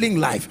excelling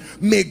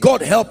life. May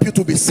God help you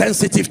to be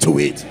sensitive to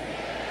it.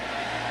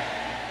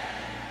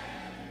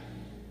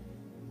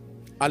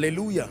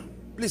 Hallelujah.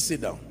 Please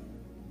sit down.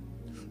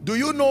 Do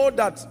you know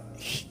that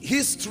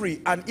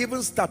history and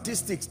even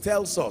statistics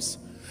tells us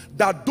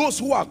that those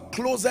who are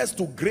closest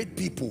to great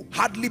people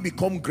hardly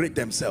become great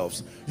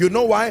themselves? You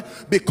know why?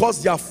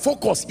 Because their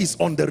focus is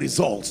on the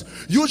results.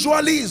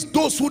 Usually it's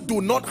those who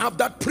do not have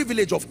that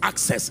privilege of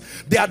access.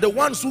 They are the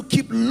ones who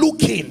keep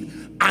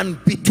looking,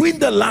 and between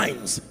the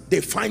lines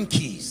they find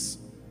keys.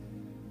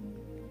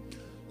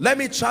 Let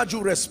me charge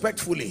you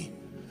respectfully.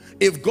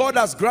 If God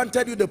has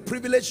granted you the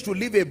privilege to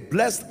live a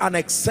blessed and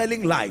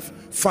excelling life,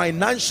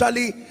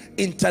 financially,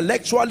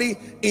 intellectually,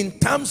 in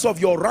terms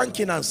of your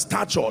ranking and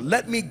stature,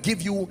 let me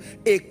give you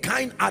a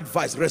kind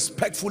advice,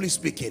 respectfully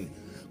speaking.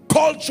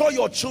 Culture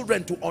your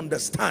children to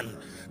understand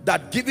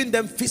that giving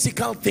them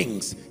physical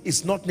things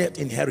is not net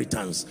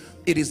inheritance.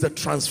 It is the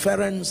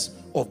transference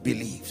of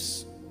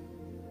beliefs.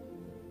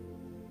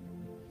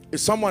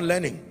 Is someone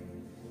learning?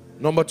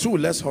 Number two,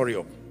 let's hurry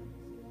up.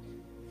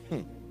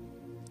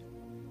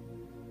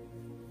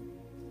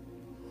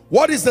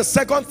 What is the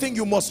second thing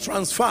you must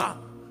transfer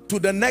to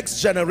the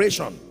next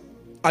generation?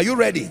 Are you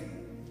ready?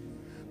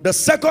 The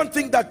second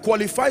thing that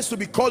qualifies to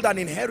be called an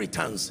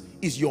inheritance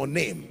is your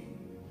name.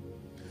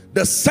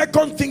 The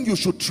second thing you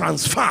should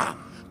transfer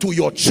to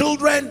your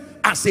children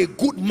as a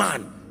good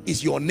man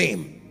is your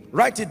name.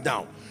 Write it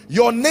down.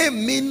 Your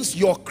name means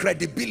your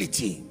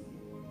credibility.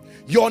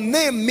 Your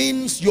name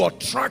means your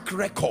track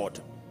record.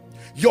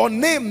 Your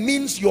name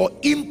means your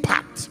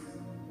impact.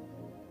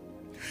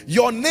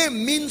 Your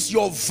name means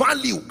your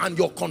value and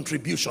your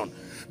contribution.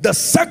 The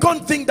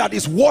second thing that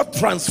is worth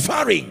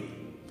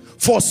transferring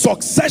for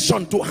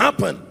succession to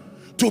happen,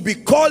 to be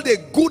called a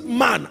good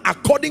man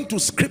according to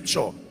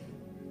scripture,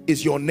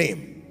 is your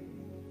name,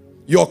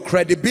 your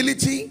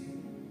credibility,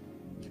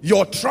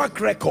 your track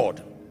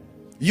record,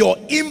 your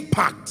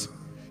impact,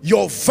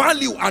 your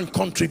value and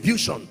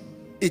contribution.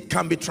 It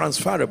can be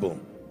transferable.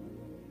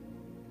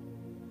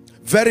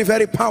 Very,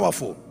 very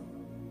powerful.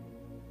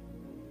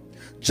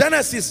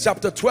 Genesis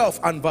chapter 12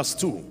 and verse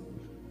 2.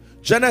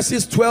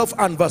 Genesis 12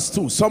 and verse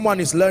 2. Someone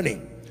is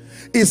learning.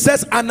 It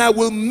says, and I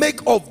will make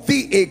of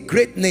thee a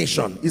great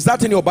nation. Is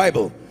that in your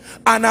Bible?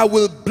 And I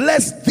will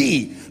bless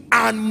thee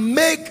and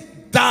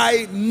make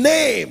thy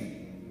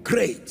name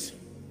great.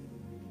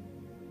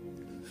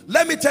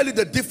 Let me tell you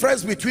the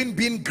difference between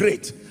being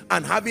great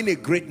and having a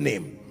great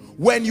name.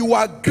 When you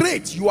are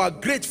great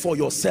for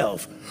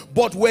yourself.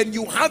 But when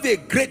you have a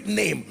great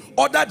name,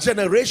 other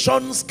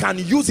generations can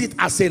use it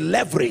as a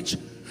leverage.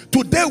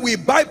 Today we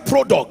buy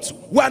products.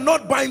 We are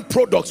not buying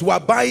products, we are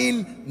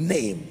buying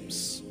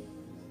names.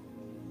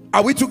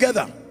 Are we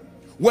together?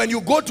 When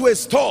you go to a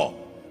store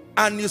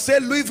and you say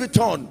Louis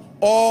Vuitton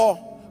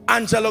or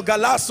Angelo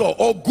Galasso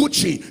or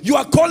Gucci, you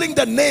are calling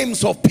the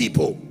names of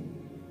people.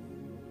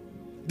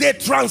 They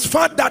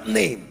transferred that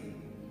name.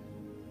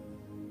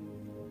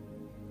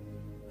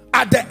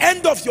 At the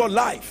end of your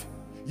life,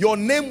 your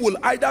name will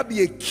either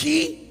be a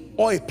key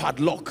or a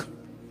padlock.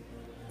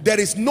 There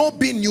is no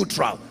being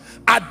neutral.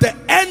 At the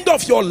end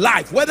of your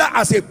life, whether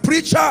as a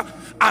preacher,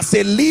 as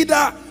a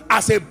leader,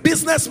 as a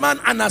businessman,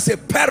 and as a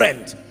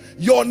parent,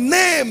 your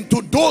name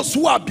to those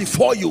who are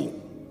before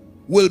you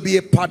will be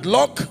a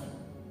padlock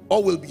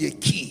or will be a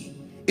key.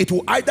 It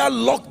will either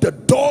lock the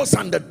doors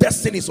and the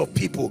destinies of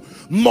people,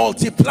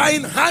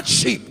 multiplying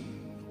hardship,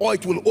 or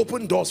it will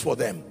open doors for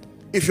them.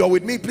 If you're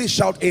with me, please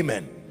shout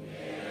amen.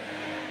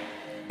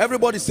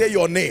 Everybody say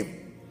your name.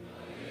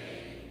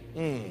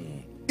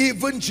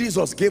 Even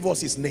Jesus gave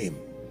us his name.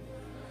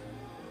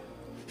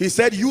 He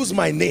said, use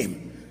my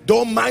name.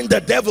 Don't mind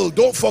the devil.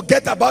 Don't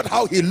forget about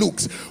how he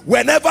looks.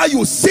 Whenever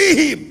you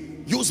see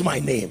him, use my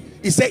name.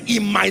 He said,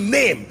 in my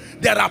name,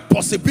 there are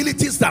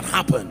possibilities that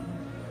happen.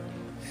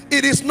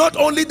 It is not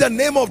only the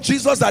name of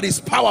Jesus that is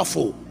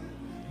powerful.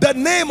 The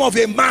name of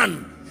a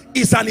man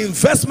is an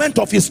investment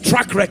of his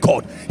track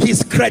record,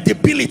 his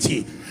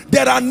credibility.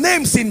 There are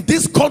names in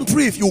this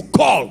country, if you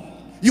call,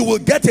 you will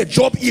get a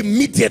job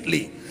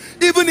immediately.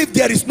 Even if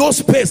there is no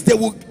space, they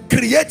will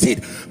create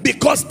it,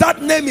 because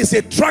that name is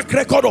a track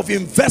record of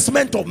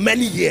investment of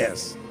many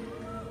years.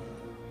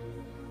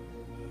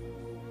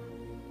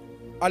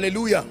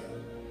 Hallelujah.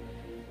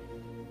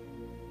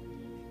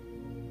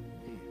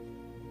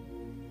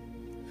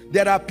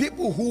 There are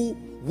people who,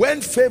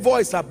 when favor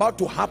is about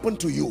to happen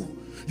to you,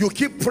 you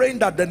keep praying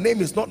that the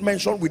name is not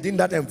mentioned within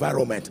that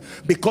environment,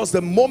 because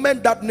the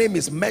moment that name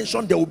is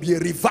mentioned, there will be a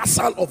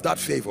reversal of that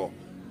favor.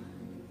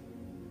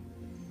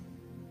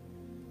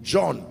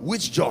 John,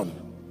 which John?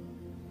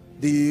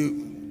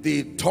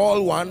 The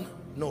tall one?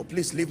 No,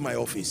 please leave my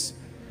office.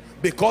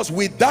 Because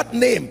with that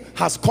name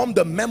has come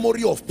the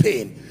memory of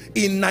pain.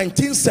 In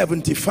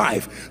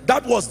 1975,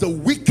 that was the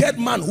wicked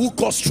man who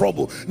caused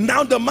trouble.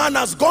 Now the man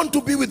has gone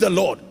to be with the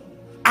Lord,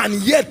 and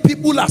yet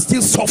people are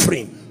still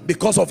suffering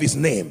because of his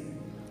name.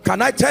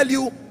 Can I tell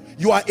you,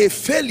 you are a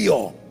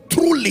failure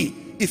truly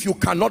if you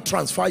cannot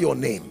transfer your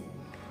name.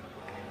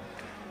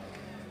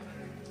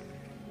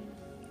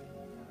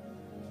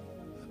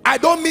 I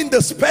don't mean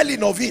the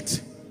spelling of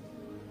it.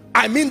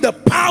 I mean the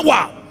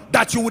power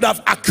that you would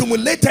have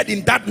accumulated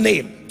in that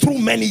name through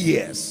many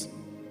years.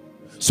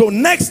 So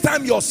next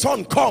time your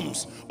son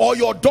comes, or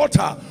your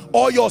daughter,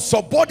 or your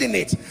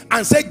subordinate,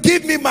 and say,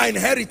 give me my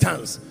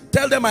inheritance,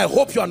 tell them, I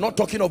hope you are not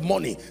talking of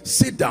money.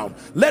 Sit down.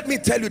 Let me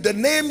tell you, the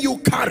name you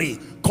carry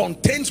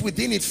contains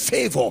within it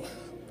favor.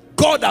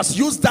 God has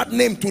used that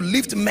name to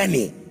lift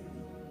many.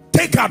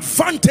 Take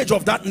advantage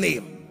of that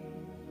name.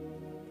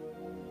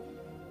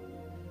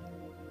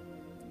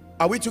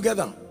 Are we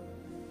together?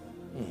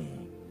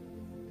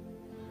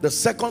 The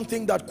second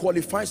thing that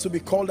qualifies to be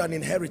called an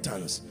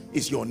inheritance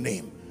is your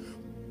name.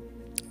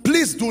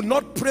 Please do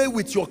not play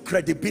with your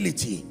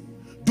credibility.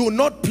 Do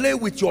not play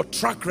with your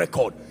track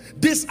record.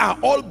 These are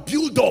all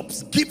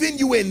build-ups giving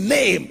you a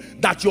name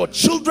that your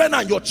children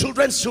and your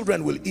children's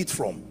children will eat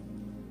from.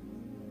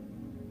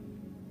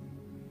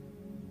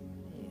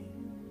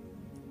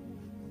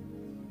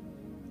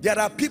 There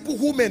are people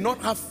who may not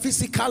have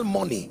physical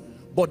money,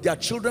 but their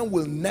children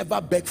will never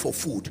beg for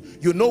food.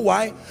 You know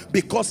why?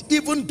 Because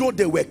even though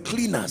they were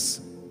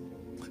cleaners,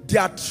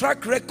 their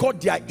track record,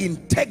 their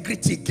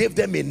integrity gave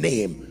them a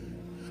name.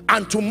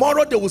 And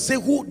tomorrow they will say,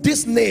 who,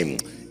 this name,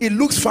 it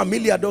looks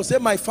familiar. They'll say,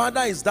 my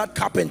father is that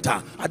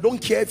carpenter. I don't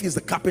care if he's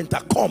the carpenter.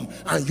 Come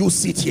and you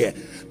sit here.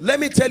 Let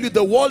me tell you,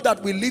 the world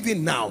that we live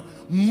in now,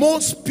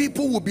 most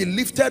people will be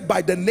lifted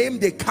by the name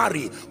they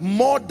carry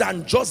more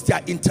than just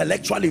their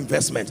intellectual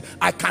investment.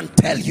 I can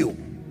tell you.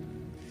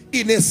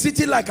 In a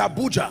city like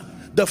Abuja,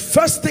 the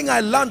first thing I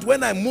learned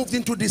when I moved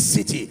into this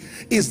city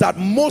is that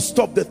most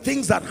of the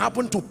things that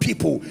happen to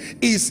people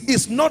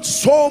is not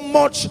so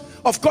much.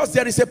 Of course,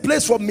 there is a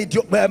place for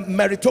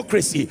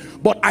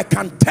meritocracy, but I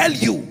can tell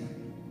you,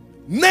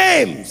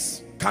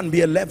 names can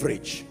be a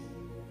leverage.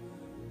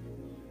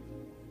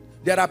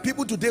 There are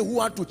people today who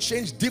want to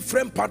change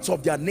different parts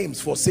of their names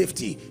for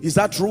safety. Is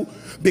that true?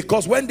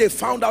 Because when they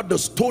found out the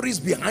stories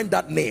behind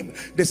that name,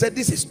 they said,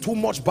 this is too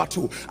much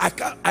battle. I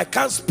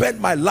can't spend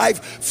my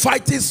life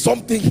fighting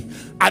something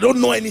I don't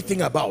know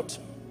anything about.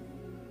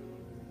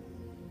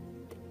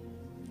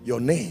 Your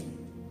name.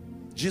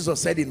 Jesus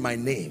said, in my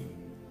name.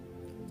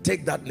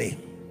 Take that name.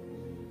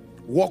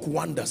 Work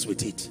wonders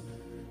with it.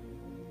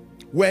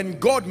 When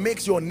God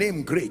makes your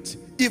name great,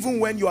 even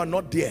when you are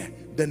not there,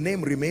 the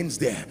name remains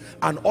there,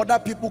 and other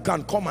people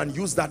can come and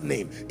use that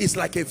name. It's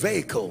like a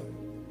vehicle.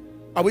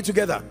 Are we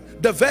together?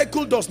 The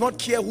vehicle does not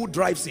care who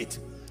drives it.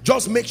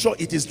 Just make sure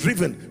it is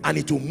driven and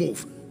it will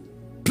move.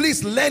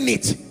 Please learn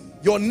it.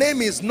 Your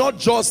name is not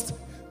just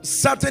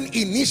certain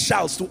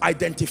initials to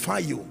identify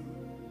you.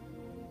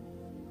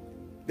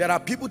 There are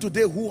people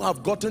today who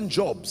have gotten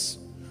jobs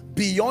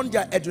beyond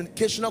their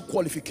educational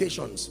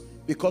qualifications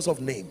because of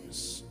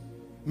names.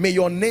 May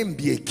your name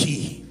be a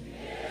key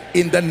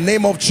in the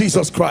name of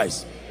Jesus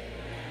Christ.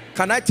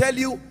 Can I tell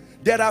you,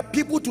 there are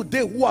people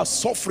today who are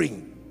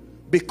suffering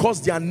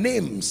because their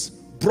names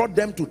brought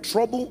them to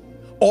trouble,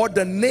 or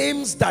the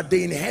names that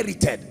they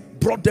inherited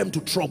brought them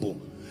to trouble.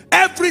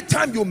 Every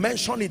time you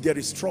mention it, there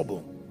is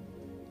trouble.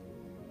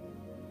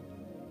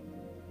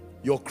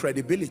 Your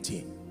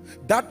credibility.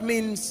 That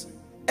means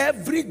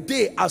every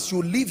day as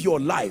you live your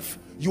life,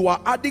 you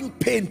are adding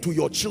pain to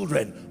your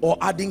children or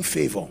adding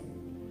favor.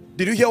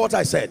 Did you hear what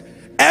I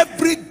said?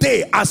 Every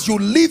day as you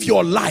live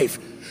your life,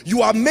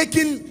 you are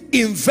making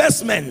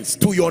investments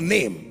to your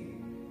name.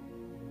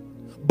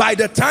 By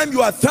the time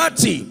you are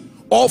 30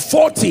 or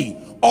 40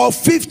 or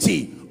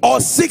 50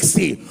 or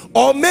 60,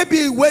 or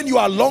maybe when you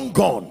are long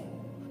gone,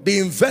 the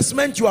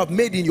investment you have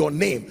made in your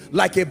name,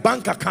 like a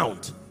bank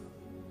account.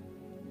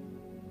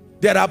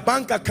 There are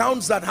bank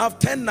accounts that have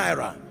 10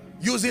 naira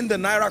using the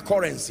naira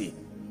currency,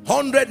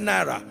 100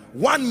 naira,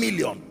 1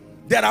 million.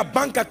 There are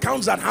bank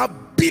accounts that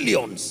have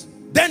billions.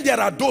 Then there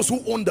are those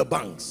who own the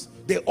banks.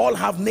 They all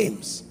have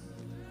names.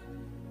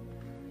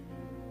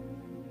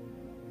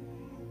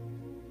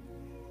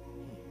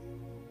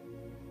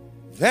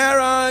 There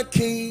are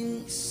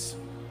kings,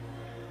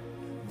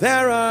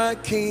 there are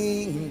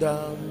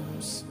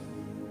kingdoms,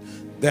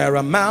 there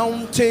are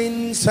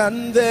mountains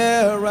and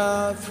there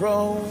are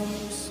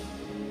thrones,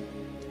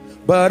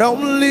 but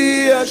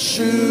only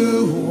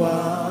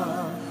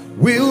Yeshua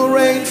will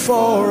reign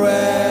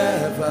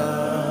forever.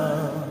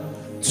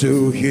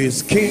 To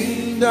his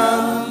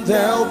kingdom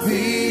there'll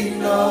be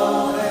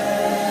no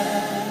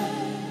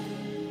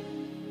end.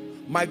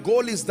 My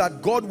goal is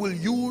that God will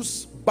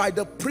use, by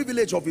the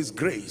privilege of his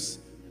grace,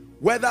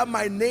 whether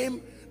my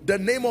name, the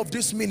name of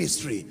this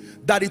ministry,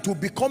 that it will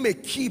become a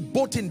key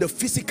both in the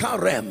physical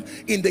realm,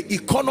 in the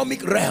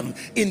economic realm,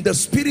 in the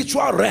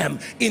spiritual realm,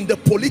 in the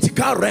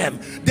political realm.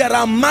 There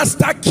are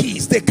master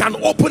keys. They can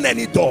open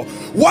any door.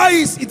 Why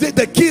is it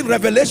the key in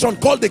Revelation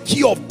called the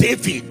key of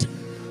David?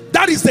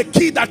 That is the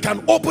key that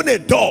can open a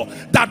door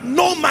that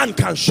no man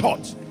can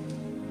shut.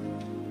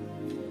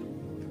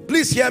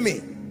 Please hear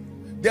me.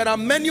 There are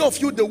many of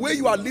you, the way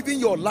you are living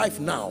your life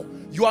now,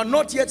 you are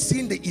not yet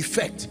seeing the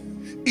effect.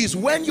 Is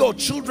when your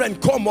children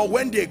come or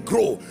when they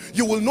grow,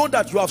 you will know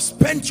that you have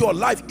spent your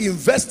life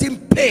investing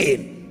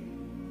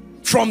pain,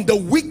 from the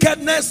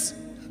wickedness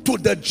to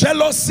the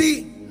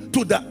jealousy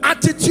to the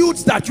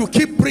attitudes that you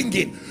keep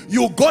bringing.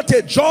 You got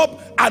a job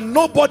and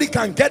nobody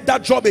can get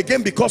that job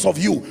again because of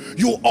you.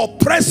 You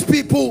oppress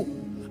people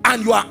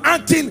and you are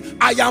acting,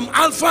 I am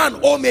Alpha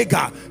and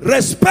Omega.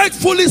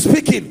 Respectfully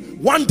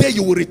speaking, one day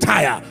you will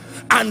retire,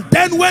 and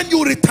then when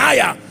you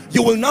retire,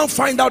 you will now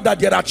find out that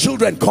there are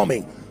children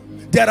coming.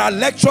 There are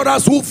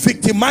lecturers who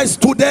victimize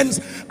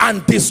students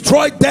and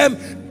destroy them.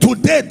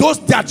 Today,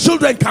 their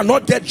children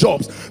cannot get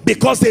jobs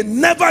because they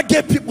never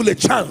gave people a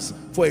chance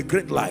for a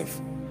great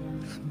life.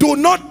 Do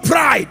not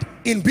pride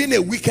in being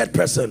a wicked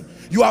person.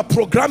 You are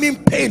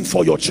programming pain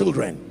for your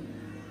children.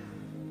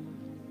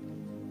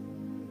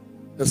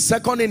 The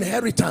second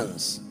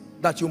inheritance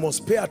that you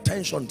must pay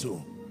attention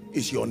to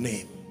is your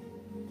name.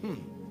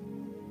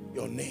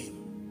 Your name.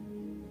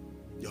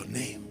 Your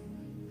name.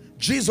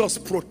 Jesus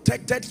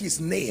protected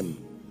his name,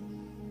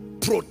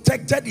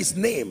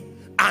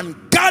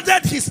 and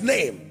guarded his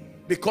name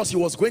because he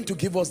was going to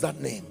give us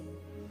that name.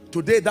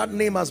 Today that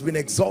name has been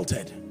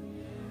exalted.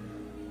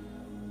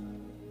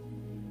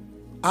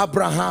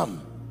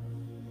 Abraham,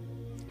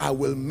 I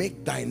will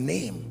make thy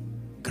name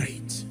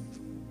great.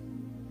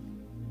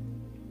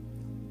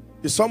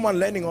 Is someone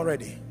learning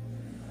already?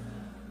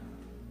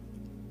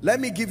 Let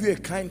me give you a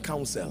kind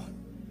counsel.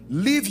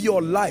 Live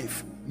your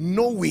life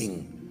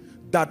knowing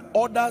that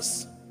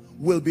others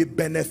will be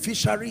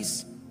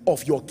beneficiaries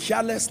of your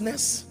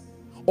carelessness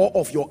or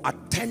of your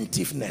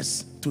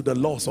attentiveness to the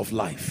laws of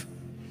life.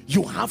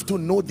 You have to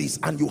know this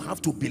and you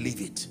have to believe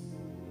it.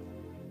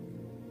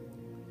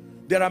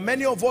 There are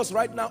many of us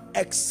right now,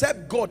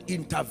 except God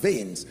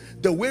intervenes,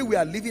 the way we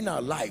are living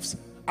our lives,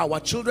 our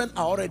children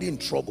are already in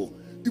trouble.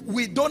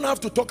 We don't have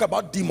to talk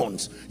about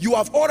demons. You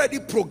have already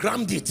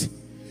programmed it.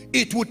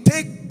 It would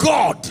take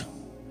God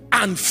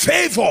and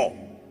favor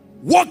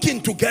working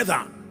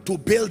together to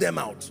bail them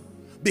out,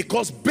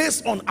 because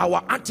based on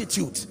our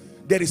attitude,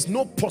 there is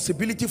no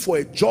possibility for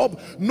a job,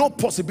 no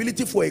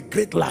possibility for a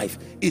great life.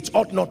 It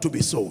ought not to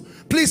be so.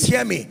 Please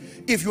hear me.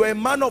 If you are a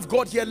man of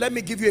God here, let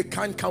me give you a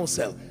kind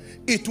counsel.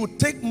 It would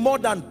take more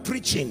than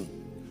preaching,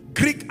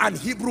 Greek and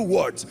Hebrew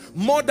words,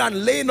 more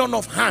than laying on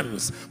of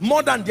hands,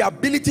 more than the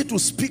ability to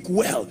speak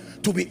well,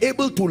 to be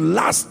able to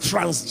last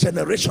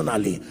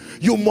transgenerationally.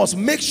 You must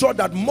make sure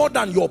that more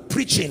than your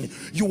preaching,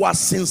 you are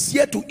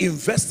sincere to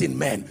invest in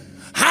men.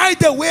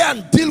 Hide away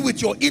and deal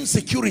with your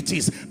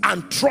insecurities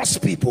and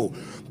trust people.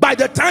 By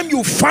the time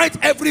you fight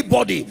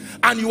everybody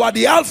and you are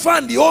the Alpha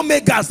and the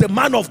Omega as the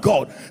man of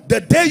God,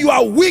 the day you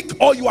are weak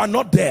or you are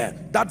not there,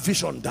 that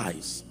vision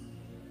dies.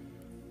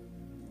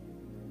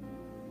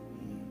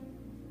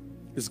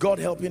 Is God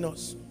helping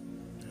us?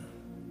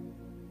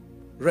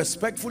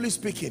 Respectfully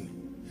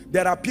speaking,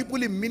 there are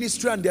people in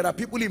ministry and there are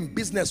people in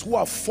business who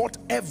have fought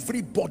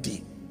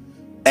everybody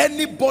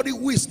Anybody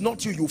who is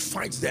not you, you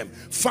fight them.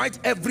 Fight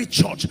every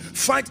church,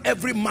 fight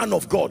every man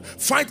of God,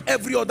 fight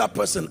every other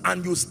person,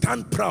 and you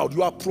stand proud.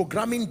 You are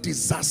programming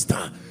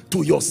disaster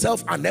to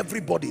yourself and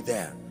everybody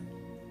there.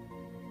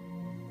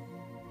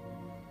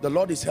 The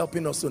Lord is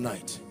helping us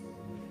tonight.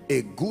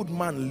 A good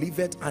man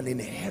leaveth an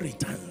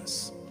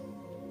inheritance.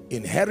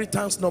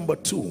 Inheritance number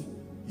 2,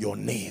 your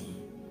name.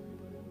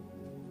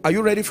 Are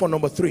you ready for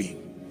number 3?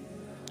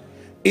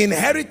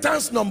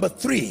 Inheritance number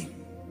 3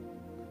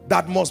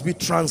 that must be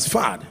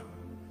transferred.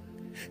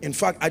 In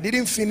fact, I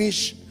didn't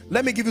finish.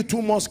 Let me give you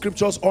 2 more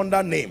scriptures on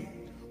that name.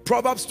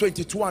 Proverbs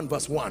 22 and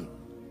verse 1.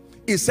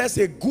 It says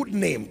a good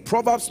name.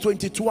 Proverbs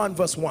 22 and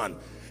verse 1.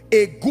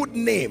 A good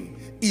name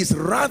is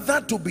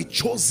rather to be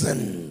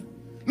chosen,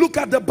 look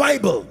at the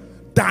Bible,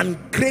 than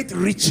great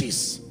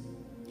riches.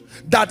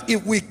 That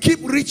if we keep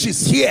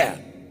riches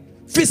here,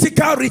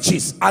 physical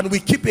riches, and we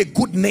keep a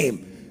good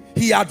name,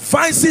 he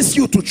advises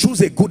you to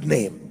choose a good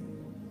name,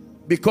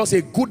 because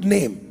a good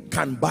name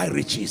can buy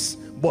riches,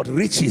 but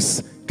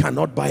riches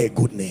cannot buy a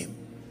good name.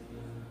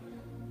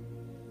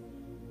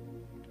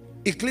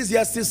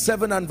 Ecclesiastes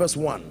 7 and verse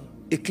 1.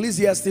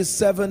 Ecclesiastes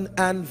 7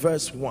 and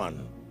verse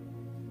 1.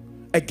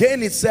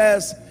 Again it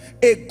says,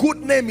 a good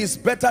name is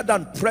better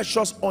than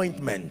precious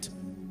ointment.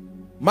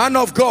 Man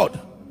of God,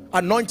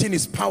 anointing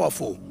is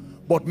powerful,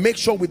 but make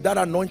sure with that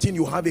anointing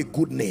you have a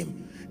good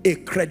name, a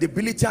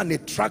credibility and a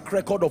track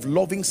record of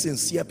loving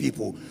sincere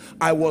people.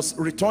 I was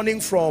returning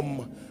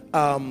from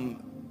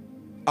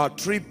a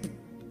trip,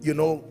 you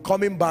know,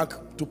 coming back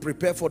to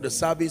prepare for the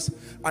service,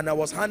 and I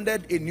was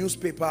handed a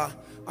newspaper,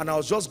 and I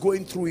was just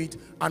going through it,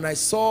 and I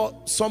saw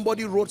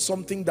somebody wrote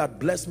something that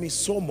blessed me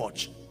so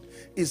much.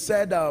 He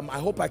said, I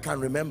hope I can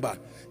remember,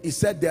 he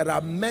said, there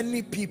are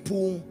many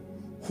people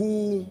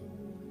who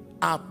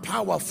are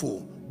powerful,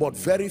 but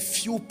very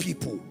few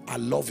people are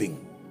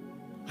loving.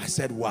 I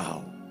said,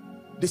 wow,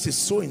 this is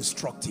so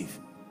instructive.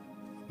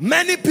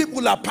 Many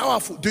people are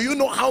powerful. Do you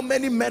know how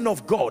many men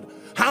of God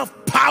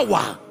have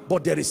power,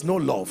 but there is no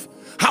love?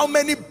 How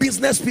many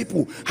business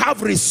people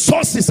have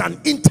resources and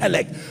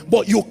intellect,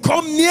 but you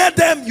come near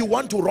them, you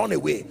want to run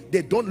away?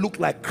 They don't look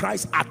like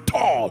Christ at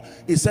all.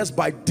 It says,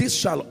 by this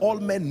shall all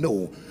men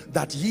know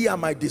that ye are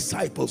my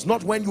disciples.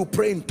 Not when you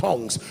pray in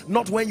tongues,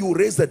 not when you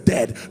raise the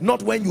dead,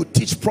 not when you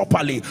teach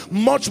properly.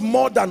 Much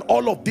more than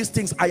all of these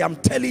things, I am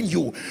telling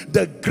you,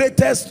 the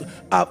greatest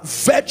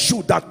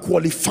virtue that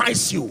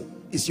qualifies you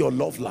is your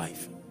love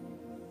life.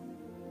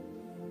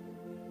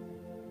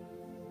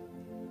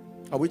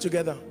 Are we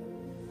together?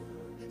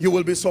 You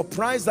will be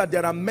surprised that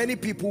there are many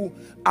people,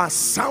 as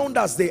sound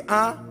as they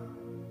are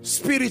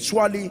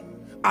spiritually,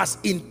 as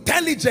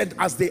intelligent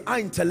as they are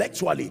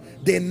intellectually,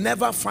 they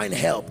never find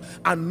help,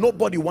 and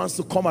nobody wants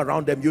to come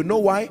around them. You know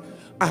why?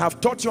 I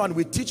have taught you, and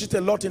we teach it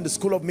a lot in the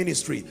school of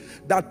ministry,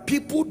 that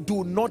people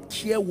do not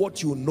care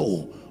what you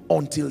know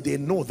until they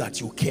know that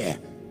you care.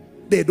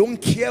 They don't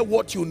care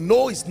what you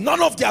know. It's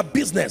none of their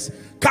business.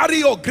 Carry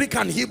your Greek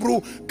and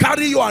Hebrew,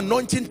 carry your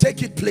anointing,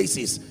 take it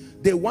places.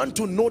 They want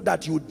to know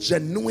that you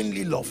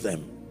genuinely love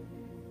them.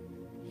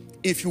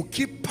 If you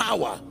keep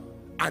power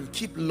and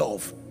keep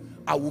love,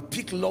 I will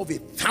pick love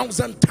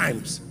 1,000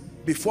 times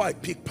before I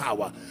pick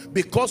power.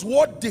 Because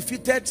what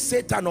defeated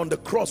Satan on the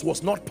cross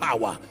was not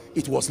power,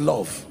 it was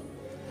love.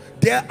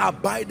 There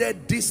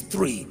abided these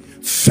 3: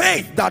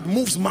 faith that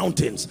moves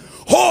mountains,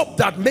 hope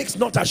that makes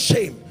not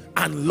ashamed,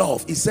 and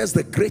love. It says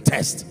the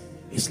greatest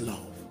is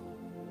love.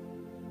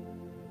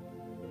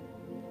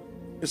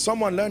 Is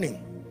someone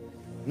learning?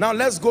 Now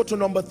let's go to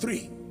number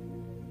 3.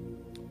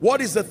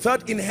 What is the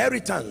third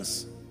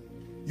inheritance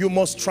you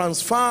must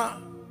transfer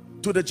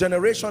to the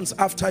generations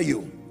after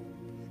you?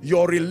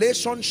 Your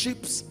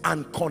relationships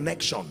and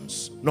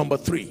connections. Number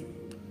 3.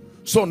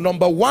 So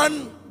number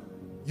 1,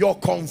 your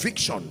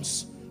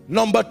convictions.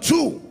 Number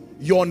 2,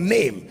 your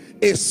name.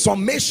 A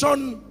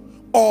summation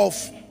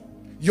of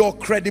your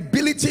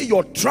credibility,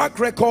 your track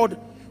record,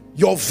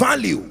 your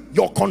value,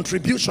 your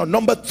contribution.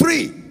 Number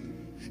 3,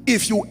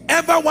 if you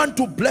ever want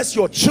to bless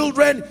your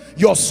children,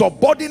 your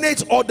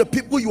subordinates, or the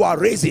people you are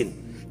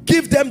raising,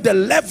 give them the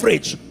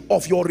leverage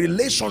of your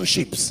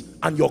relationships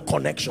and your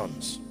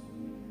connections.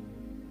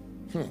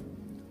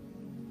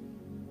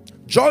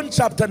 John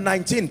chapter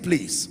 19,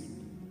 please.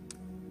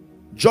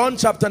 John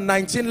chapter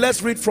 19,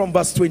 let's read from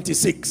verse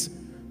 26.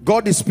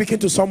 God is speaking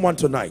to someone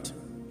tonight.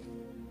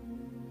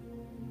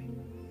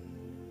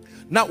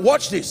 Now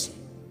watch this.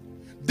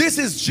 This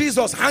is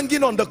Jesus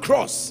hanging on the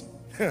cross.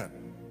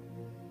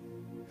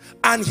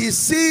 And he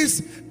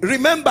sees,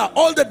 remember,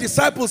 all the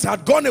disciples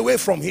had gone away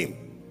from him,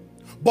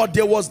 but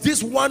there was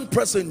this one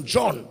person,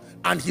 John,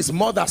 and his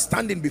mother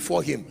standing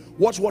before him.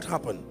 Watch what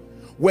happened.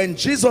 When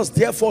Jesus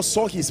therefore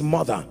saw his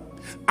mother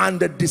and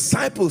the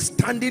disciples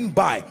standing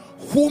by,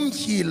 whom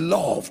he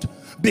loved,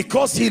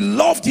 because he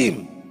loved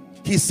him,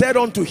 he said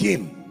unto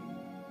him,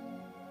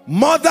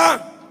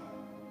 Mother,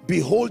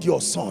 behold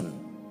your son.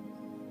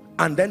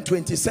 And then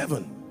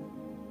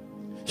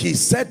 27, he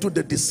said to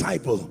the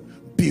disciple,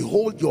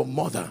 behold your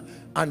mother.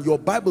 And your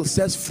Bible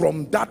says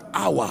from that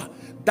hour,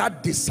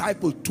 that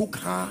disciple took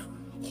her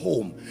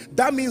home.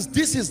 That means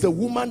this is the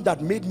woman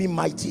that made me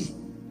mighty.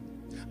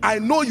 I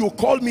know you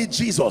call me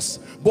Jesus,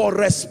 but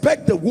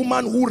respect the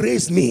woman who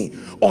raised me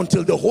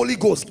until the Holy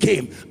Ghost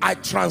came. I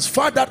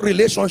transferred that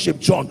relationship,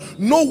 John.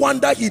 No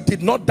wonder he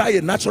did not die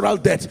a natural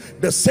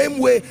death. The same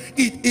way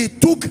it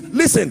took,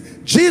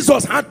 listen,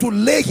 Jesus had to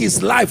lay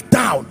his life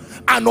down,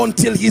 and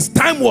until his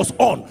time was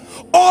on,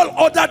 all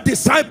other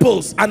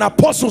disciples and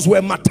apostles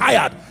were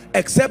martyred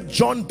except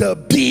John the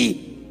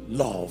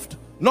beloved,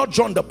 not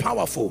John the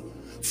powerful.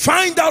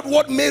 Find out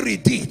what Mary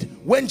did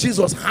when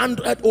Jesus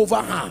handed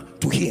over her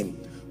to him.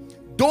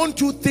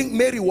 Don't you think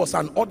Mary was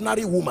an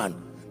ordinary woman?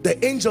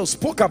 The angel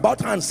spoke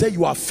about her and said,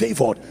 you are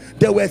favored.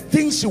 There were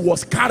things she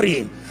was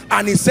carrying,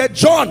 and he said,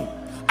 John,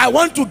 I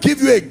want to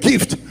give you a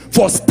gift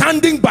for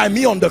standing by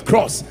me on the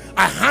cross.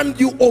 I hand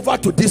you over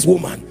to this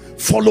woman.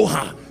 Follow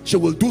her. She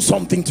will do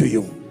something to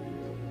you.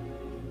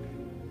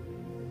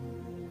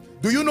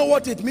 Do you know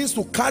what it means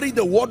to carry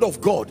the word of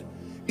God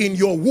in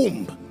your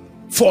womb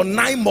for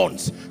 9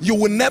 months? You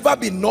will never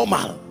be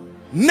normal.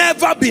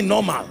 Never be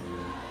normal.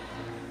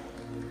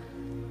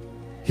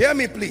 Hear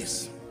me,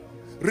 please.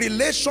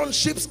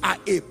 Relationships are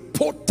a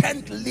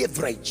potent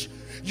leverage.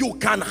 You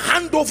can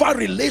hand over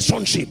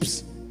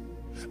relationships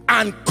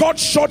and cut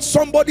short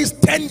somebody's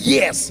 10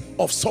 years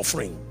of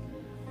suffering.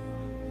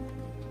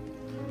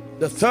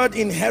 The third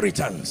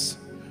inheritance,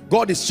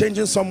 God is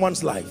changing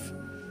someone's life,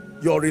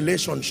 your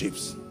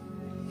relationships.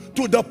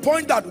 To the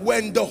point that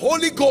when the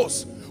Holy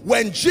Ghost,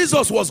 when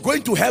Jesus was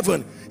going to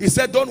heaven, he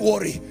said, don't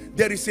worry,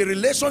 there is a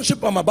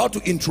relationship I'm about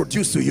to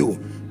introduce to you.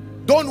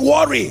 Don't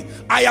worry,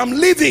 I am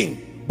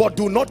leaving, but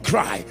do not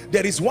cry.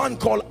 There is one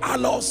called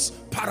Allos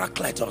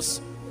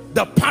Parakletos,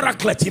 the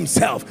Paraclete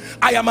himself.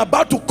 I am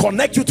about to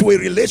connect you to a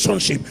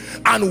relationship,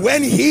 and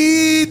when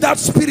he, that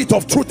Spirit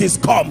of truth, is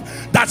come,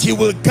 that he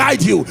will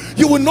guide you.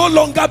 You will no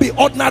longer be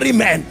ordinary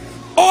men.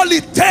 All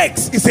it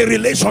takes is a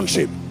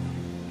relationship.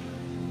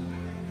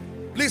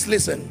 Please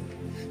listen.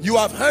 You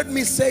have heard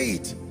me say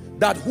it,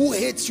 that who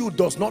hates you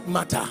does not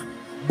matter,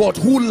 but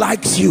who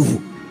likes you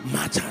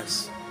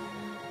matters.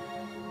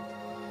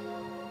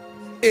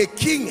 A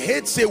king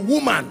hates a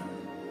woman,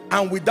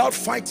 and without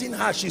fighting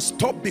her, she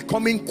stopped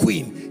becoming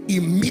queen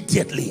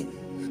immediately.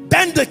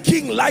 Then the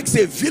king likes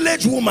a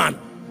village woman,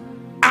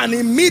 and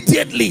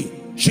immediately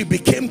she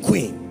became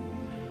queen.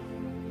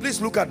 Please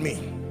look at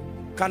me.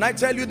 Can I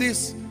tell you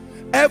this?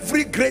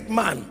 Every great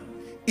man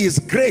is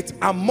great,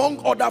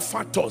 among other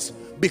factors,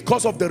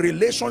 because of the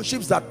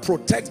relationships that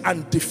protect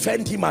and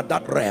defend him at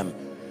that realm.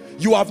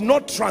 You have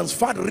not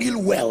transferred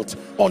real wealth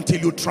until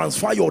you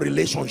transfer your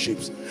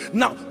relationships.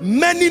 Now,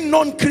 many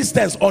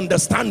non-Christians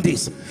understand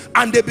this,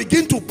 and they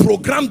begin to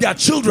program their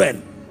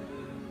children.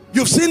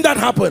 You've seen that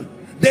happen.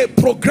 They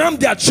program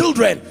their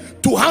children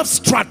to have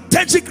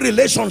strategic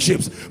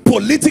relationships,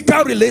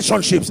 political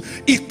relationships,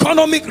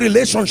 economic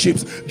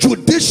relationships,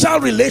 judicial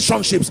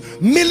relationships,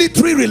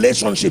 military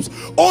relationships.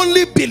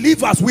 Only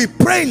believers, we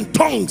pray in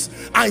tongues,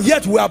 and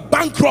yet we are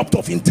bankrupt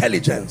of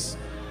intelligence.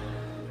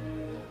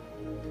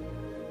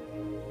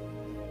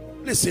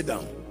 Please sit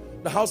down.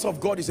 The house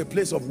of God is a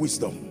place of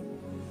wisdom.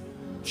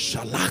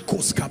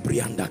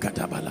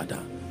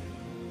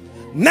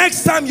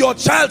 Next time your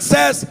child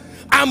says,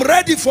 I'm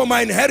ready for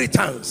my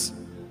inheritance,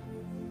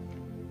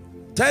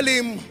 tell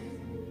him,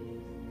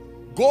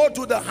 go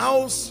to the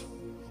house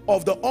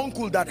of the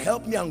uncle that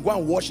helped me and go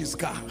and wash his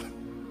car.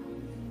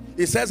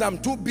 He says, I'm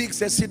too big.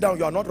 Say, sit down.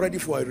 You are not ready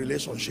for a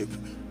relationship.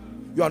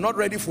 You are not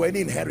ready for any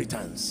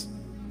inheritance.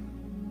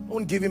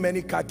 Don't give him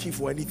any car key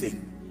for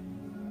anything.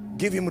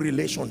 Give him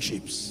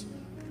relationships.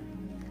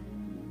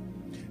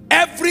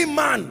 Every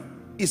man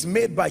is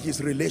made by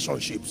his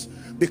relationships,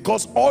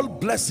 because all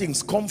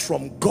blessings come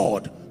from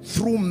God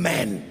through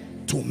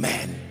men to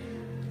men.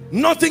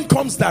 Nothing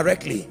comes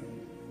directly,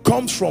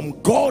 comes from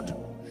God.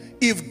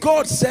 If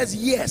God says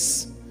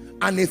yes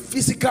and a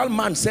physical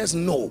man says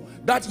no,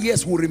 that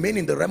yes will remain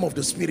in the realm of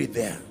the spirit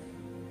there.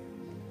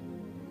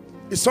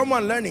 Is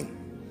someone learning?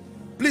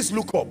 Please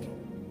look up.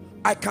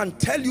 I can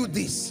tell you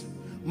this,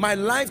 my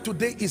life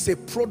today is a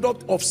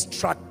product of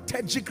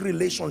strategic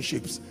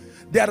relationships.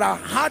 There are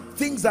hard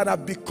things that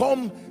have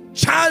become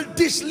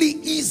childishly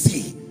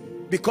easy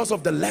because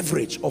of the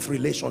leverage of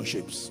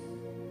relationships.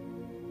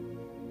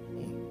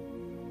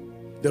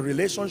 The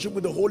relationship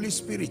with the Holy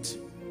Spirit,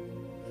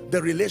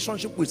 the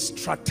relationship with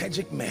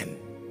strategic men.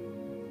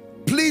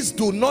 Please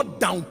do not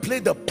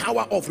downplay the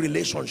power of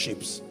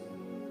relationships.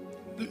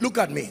 Look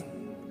at me.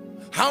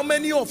 How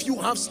many of you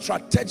have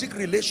strategic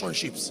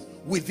relationships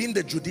within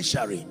the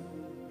judiciary?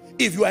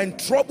 If you are in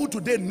trouble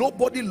today,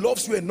 nobody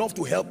loves you enough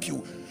to help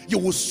you. You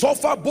will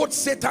suffer. Both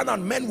Satan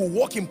and men will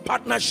work in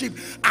partnership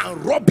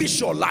and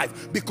rubbish your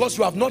life because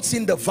you have not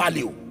seen the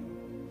value.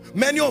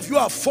 Many of you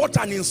have fought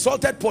and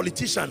insulted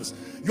politicians.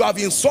 You have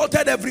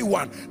insulted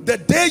everyone. The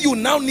day you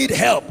now need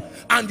help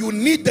and you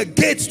need the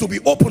gates to be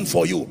open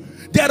for you,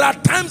 there are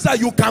times that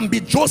you can be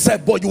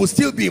Joseph, but you will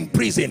still be in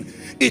prison.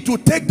 It will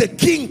take the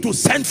king to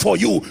send for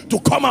you to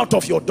come out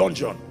of your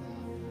dungeon.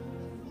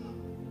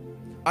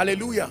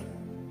 Hallelujah.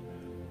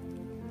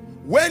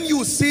 When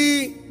you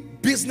see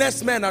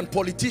businessmen and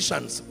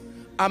politicians.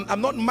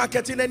 I'm not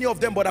marketing any of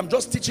them, but I'm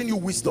just teaching you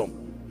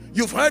wisdom.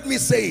 You've heard me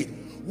say it.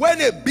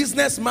 When a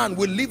businessman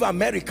will leave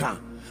America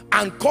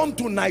and come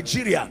to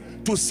Nigeria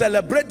to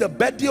celebrate the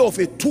birthday of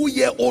a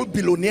 2-year-old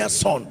billionaire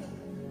son,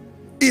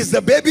 is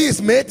the baby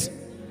his mate?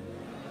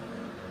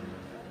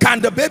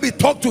 Can the baby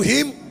talk to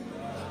him?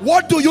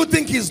 What do you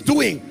think he's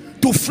doing?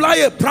 To fly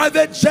a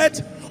private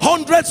jet,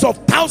 hundreds of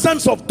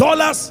thousands of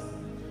dollars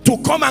to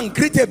come and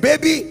greet a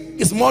baby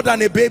is more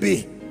than a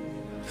baby.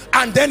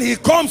 And then he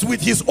comes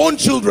with his own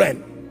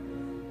children.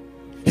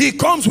 He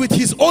comes with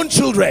his own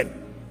children.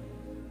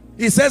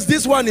 He says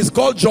this one is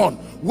called John.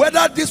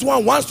 Whether this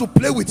one wants to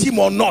play with him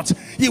or not,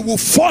 he will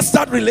force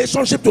that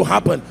relationship to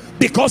happen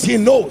because he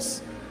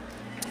knows.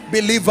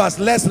 Believers,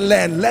 let's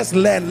learn, let's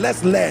learn,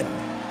 let's learn.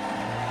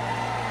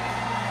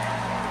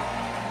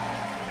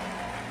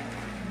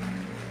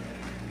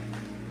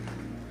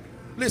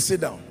 Please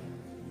sit down.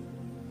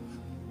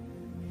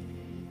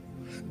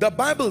 The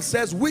Bible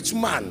says, which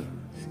man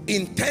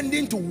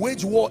intending to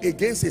wage war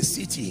against a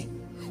city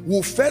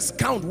will first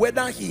count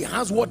whether he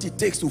has what it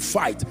takes to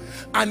fight,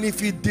 and if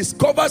he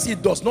discovers he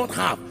does not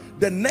have,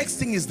 the next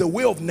thing is the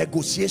way of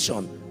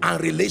negotiation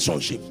and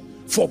relationship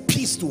for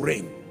peace to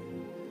reign.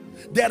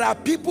 There are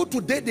people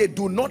today, they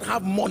do not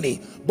have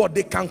money, but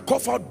they can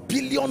cough out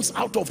billions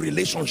out of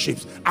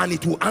relationships and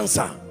it will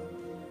answer.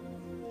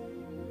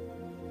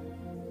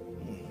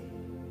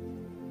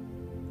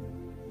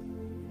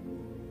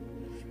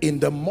 In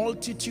the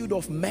multitude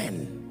of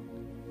men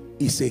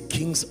is a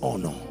king's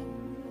honor,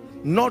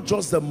 not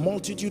just the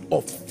multitude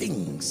of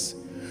things.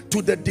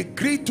 To the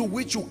degree to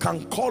which you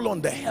can call on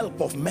the help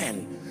of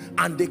men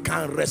and they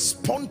can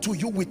respond to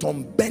you with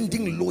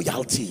unbending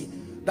loyalty,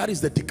 that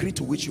is the degree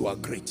to which you are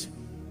great.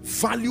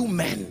 Value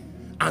men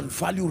and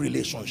value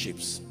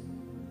relationships.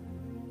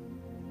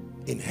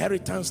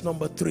 Inheritance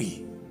number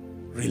 3,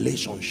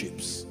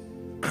 relationships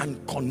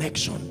and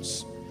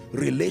connections.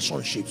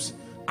 Relationships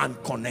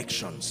and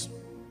connections.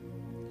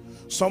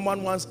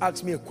 Someone once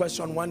asked me a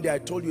question one day. I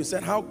told you, he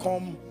said, how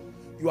come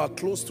you are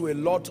close to a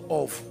lot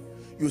of,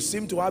 you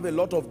seem to have a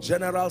lot of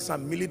generals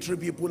and military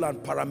people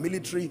and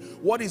paramilitary.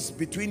 What is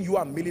between you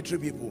and military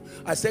people?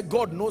 I said,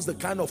 God knows the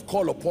kind of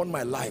call upon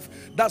my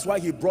life. That's why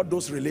he brought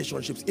those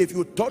relationships. If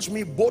you touch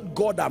me, both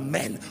God and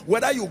men,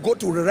 whether you go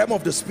to the realm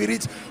of the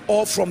spirit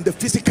or from the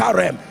physical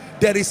realm,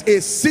 there is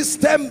a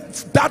system,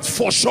 that's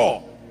for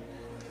sure.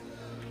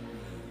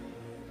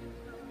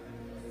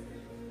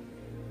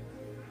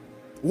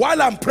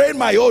 While I'm praying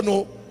my own,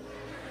 oh,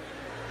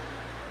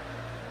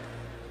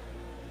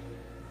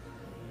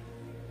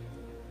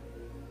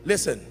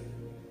 listen,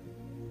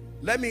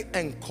 let me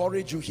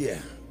encourage you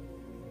here.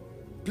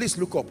 Please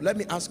look up. Let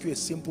me ask you a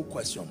simple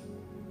question.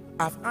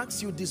 I've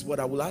asked you this, but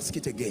I will ask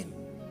it again.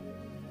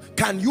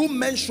 Can you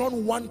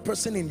mention one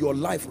person in your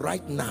life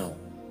right now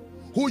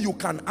who you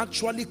can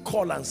actually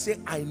call and say,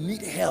 I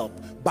need help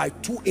by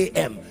 2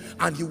 a.m.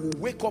 and he will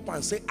wake up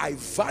and say, I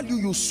value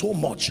you so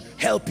much,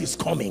 help is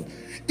coming?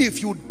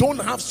 If you don't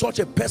have such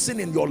a person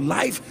in your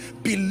life,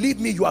 believe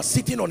me, you are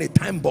sitting on a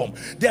time bomb.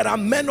 There are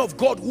men of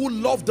God who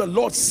love the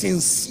Lord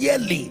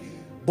sincerely,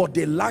 but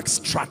they lack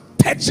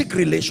strategic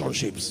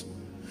relationships.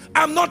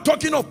 I'm not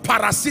talking of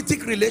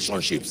parasitic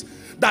relationships,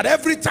 that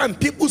every time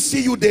people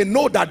see you, they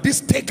know that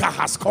this taker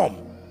has come.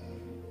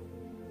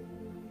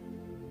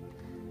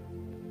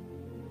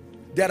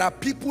 There are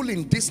people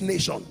in this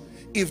nation,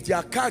 if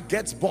their car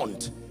gets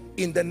burnt,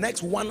 in the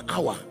next 1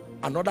 hour,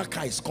 another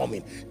car is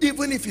coming.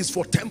 Even if it's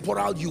for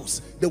temporal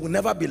use, they will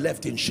never be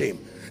left in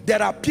shame.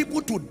 There are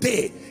people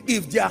today,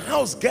 if their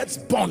house gets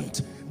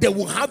burnt, they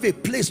will have a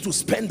place to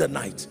spend the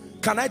night.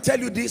 Can I tell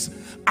you this?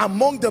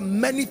 Among the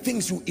many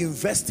things you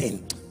invest in,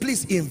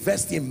 please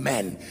invest in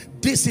men.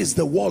 This is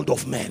the world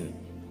of men.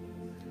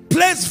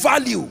 Place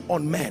value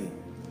on men.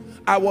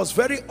 I was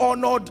very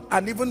honored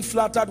and even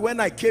flattered when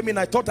I came in.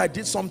 I thought I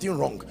did something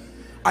wrong.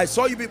 I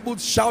saw you people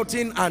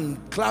shouting and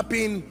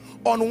clapping.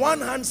 On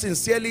one hand,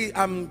 sincerely,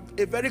 I'm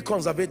a very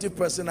conservative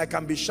person. I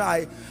can be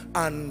shy,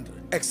 and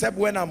except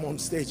when I'm on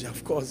stage,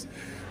 of course.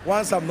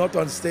 Once I'm not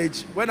on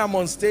stage, when I'm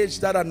on stage,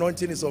 that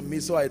anointing is on me,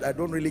 so I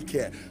don't really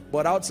care.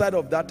 But outside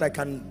of that, I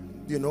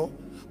can, you know.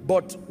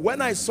 But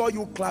when I saw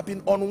you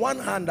clapping, on one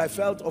hand I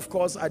felt, of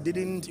course,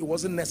 it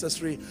wasn't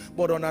necessary.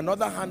 But on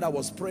another hand, I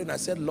was praying. I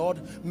said, Lord,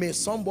 may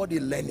somebody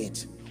learn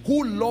it,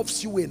 who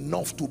loves you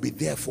enough to be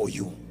there for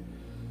you.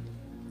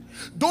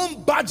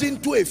 Don't barge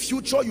into a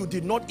future you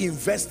did not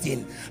invest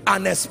in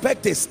and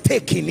expect a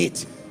stake in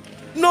it.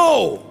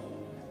 No.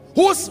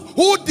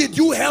 Who did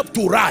you help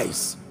to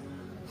rise?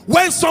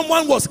 When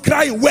someone was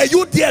crying, were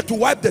you there to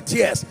wipe the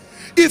tears?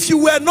 If you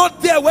were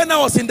not there when I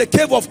was in the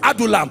cave of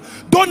Adullam,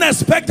 don't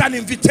expect an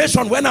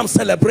invitation when I'm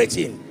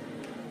celebrating.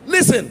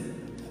 Listen,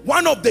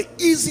 one of the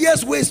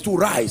easiest ways to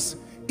rise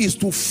is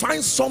to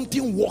find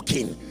something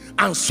working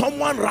and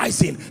someone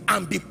rising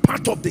and be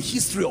part of the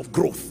history of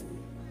growth.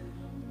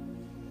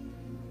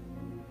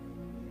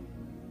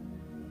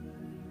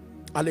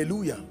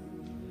 Hallelujah.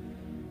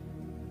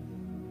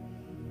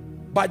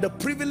 By the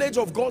privilege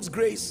of God's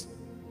grace,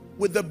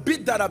 with the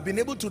bit that I've been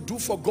able to do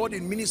for God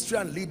in ministry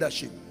and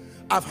leadership,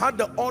 I've had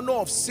the honor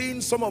of seeing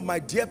some of my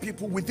dear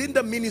people within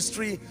the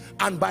ministry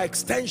and by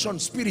extension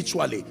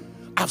spiritually.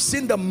 I've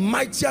seen the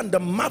mighty and the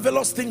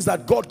marvelous things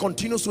that God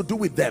continues to do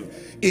with them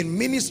in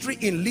ministry,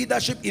 in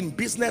leadership, in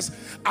business.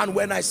 And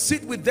when I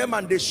sit with them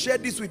and they share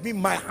this with me,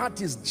 my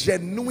heart is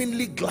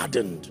genuinely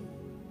gladdened.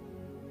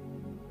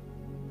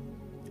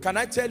 Can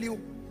I tell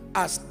you,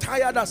 as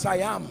tired as I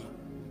am,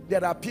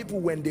 there are people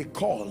when they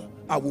call,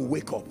 I will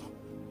wake up.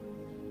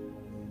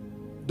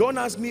 Don't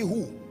ask me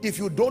who. If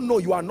you don't know,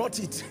 you are not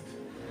it.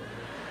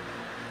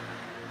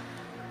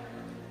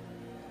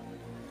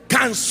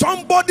 Can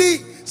somebody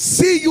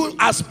see you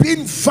as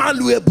being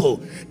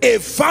valuable, a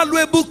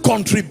valuable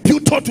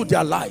contributor to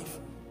their life?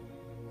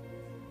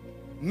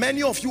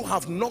 Many of you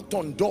have knocked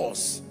on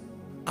doors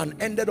and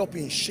ended up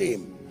in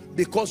shame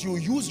because you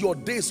use your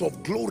days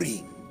of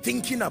glory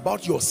thinking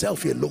about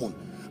yourself alone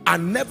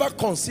and never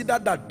consider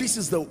that this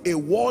is a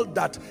world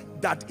that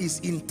is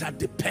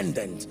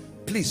interdependent.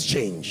 Please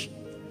change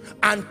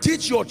and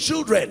teach your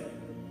children.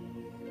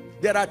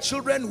 There are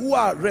children who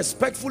are,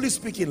 respectfully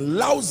speaking,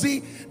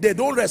 lousy. They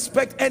don't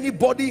respect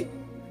anybody.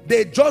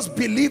 They just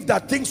believe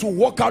that things will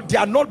work out. They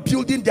are not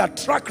building their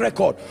track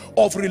record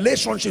of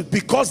relationships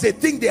because they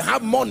think they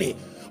have money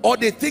or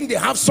they think they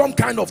have some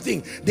kind of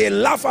thing. They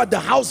laugh at the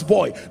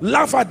houseboy,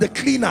 laugh at the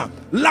cleaner,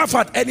 laugh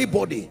at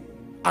anybody,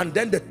 and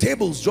then the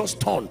tables just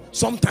turn,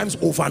 sometimes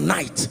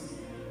overnight.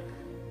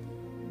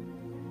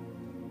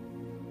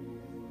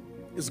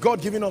 Is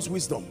God giving us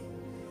wisdom?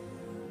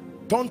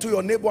 Turn to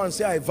your neighbor and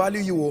say, I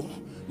value you.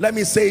 Let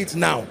me say it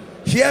now.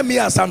 Hear me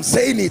as I'm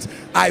saying it.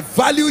 I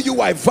value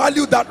you. I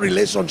value that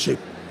relationship.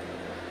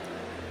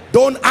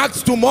 Don't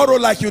act tomorrow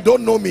like you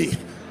don't know me.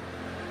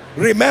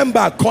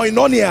 Remember,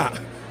 koinonia.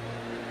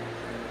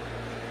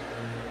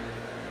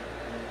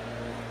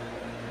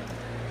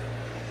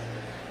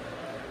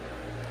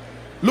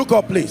 Look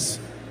up, please.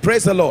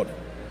 Praise the Lord.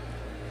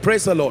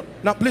 Praise the Lord.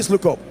 Now, please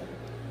look up.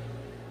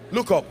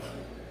 Look up.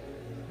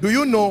 Do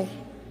you know,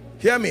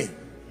 hear me,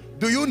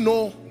 do you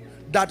know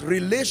that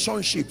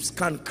relationships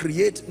can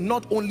create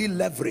not only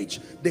leverage,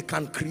 they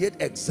can create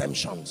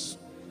exemptions?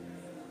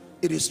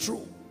 It is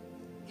true.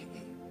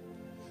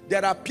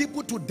 There are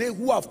people today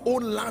who have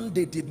owned land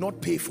they did not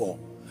pay for,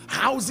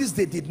 houses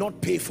they did not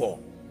pay for.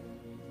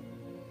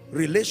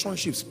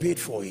 Relationships paid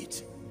for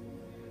it.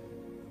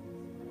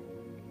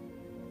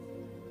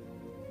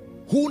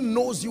 Who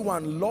knows you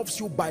and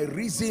loves you by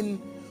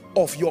reason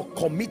of your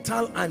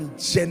committal and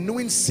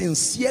genuine,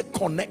 sincere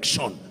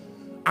connection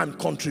and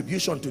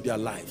contribution to their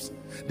lives.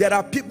 There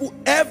are people,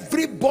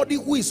 everybody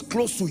who is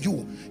close to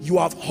you, you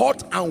have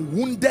hurt and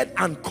wounded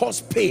and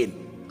caused pain.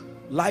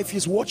 Life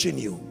is watching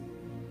you.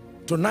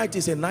 Tonight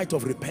is a night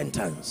of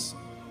repentance,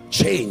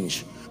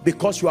 change,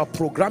 because you are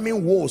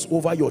programming wars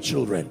over your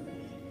children.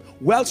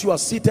 Whilst you are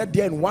seated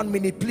there in 1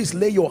 minute, please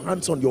lay your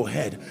hands on your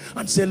head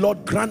and say,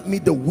 Lord, grant me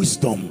the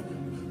wisdom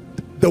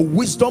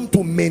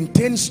to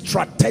maintain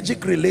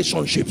strategic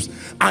relationships,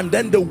 and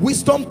then the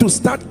wisdom to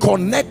start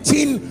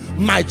connecting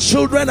my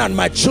children and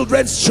my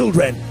children's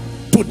children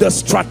to the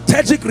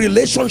strategic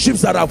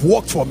relationships that have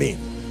worked for me.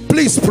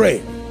 Please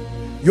pray.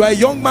 You are a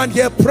young man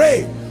here,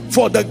 pray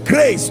for the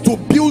grace to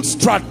build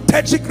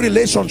strategic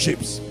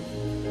relationships.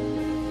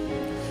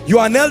 You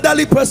are an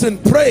elderly person,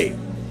 pray,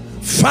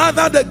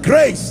 Father, the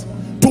grace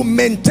to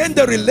maintain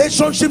the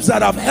relationships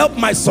that have helped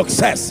my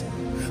success,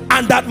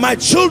 and that my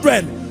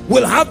children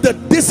will have the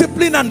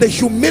discipline and the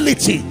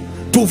humility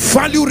to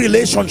value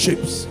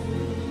relationships.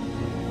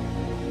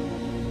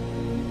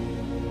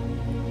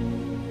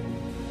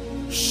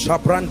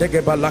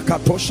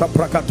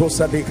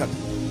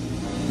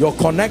 Your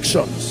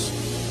connections,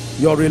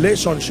 your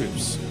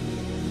relationships.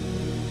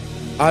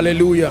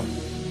 Hallelujah.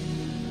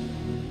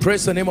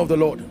 Praise the name of the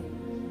Lord.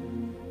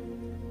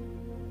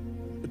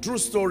 A true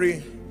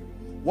story.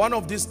 One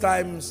of these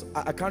times,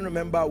 I can't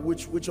remember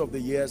which of the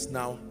years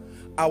now,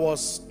 I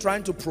was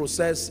trying to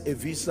process a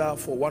visa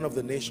for one of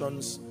the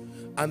nations,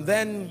 and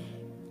then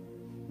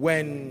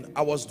when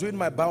I was doing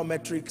my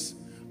biometrics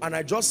and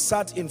I just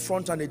sat in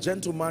front, and a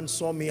gentleman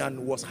saw me and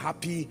was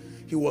happy,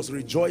 he was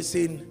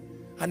rejoicing,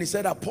 and he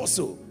said,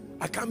 Apostle,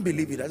 I can't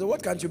believe it. I said,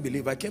 what can't you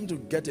believe? I came to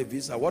get a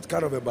visa. What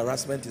kind of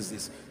embarrassment is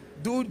this?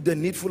 Do the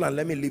needful and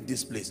let me leave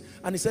this place.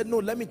 And he said, no,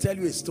 let me tell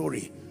you a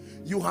story.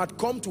 You had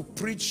come to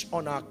preach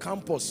on our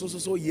campus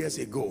so years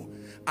ago,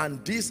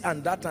 and this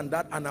and that and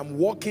that, and I'm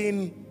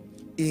walking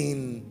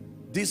in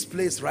this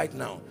place right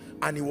now.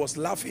 And he was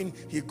laughing.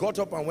 He got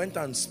up and went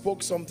and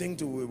spoke something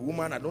to a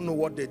woman. I don't know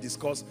what they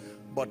discussed,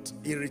 but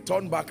he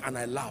returned back and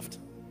I laughed.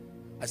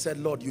 I said,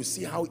 Lord, you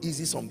see how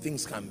easy some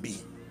things can be.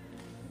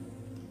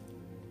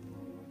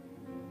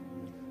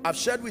 I've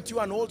shared with you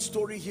an old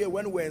story here.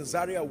 When we were in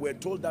Zaria, we were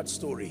told that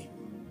story,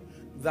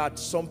 that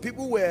some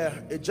people were,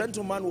 a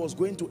gentleman was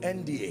going to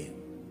NDA,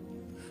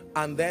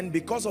 and then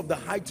because of the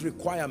height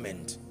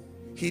requirement,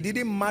 he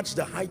didn't match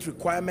the height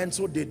requirement,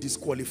 so they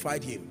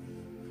disqualified him.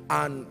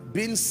 And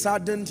being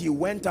saddened, he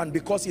went, and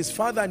because his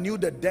father knew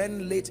the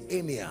then late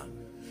emir,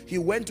 he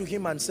went to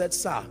him and said,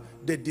 sir,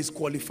 they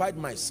disqualified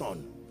my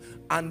son.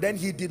 And then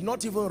he did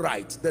not even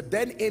write. The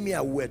then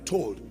emir, we were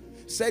told,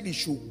 said he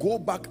should go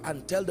back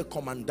and tell the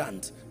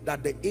commandant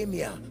that the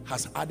emir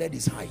has added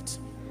his height.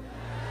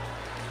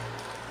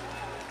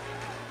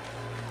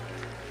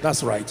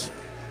 That's right.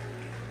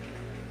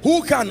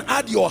 Who can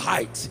add your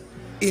height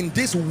in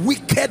this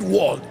wicked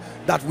world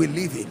that we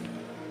live in?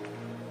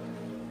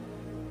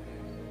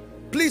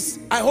 Please,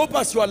 I hope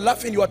as you are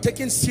laughing, you are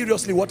taking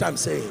seriously what I'm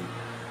saying.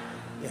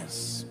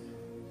 Yes.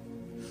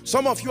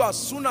 Some of you, as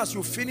soon as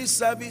you finish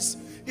service,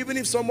 even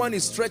if someone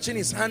is stretching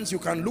his hands, you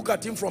can look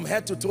at him from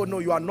head to toe. No,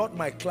 you are not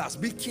my class.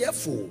 Be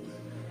careful.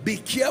 Be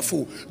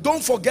careful.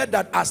 Don't forget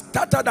that as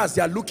tattered as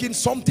they are looking,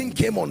 something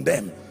came on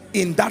them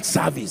in that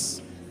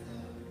service.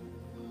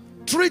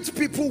 Treat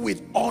people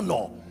with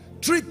honor.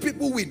 Treat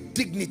people with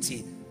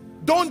dignity.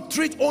 Don't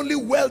treat only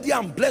wealthy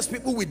and blessed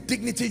people with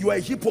dignity. You are a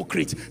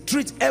hypocrite.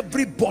 Treat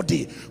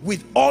everybody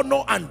with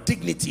honor and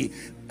dignity.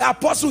 The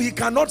apostle, he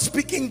cannot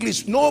speak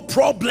English, no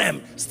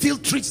problem. Still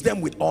treats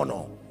them with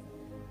honor.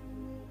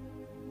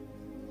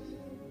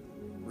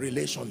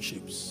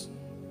 Relationships.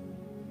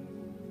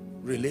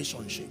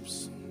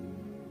 Relationships.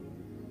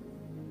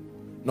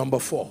 Number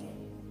 4.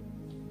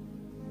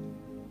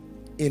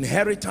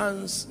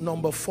 Inheritance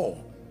number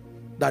 4.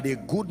 That a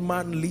good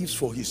man leaves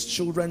for his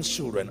children's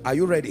children. Are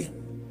you ready?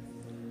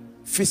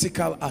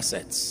 Physical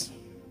assets.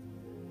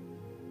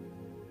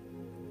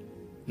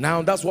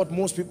 Now that's what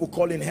most people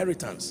call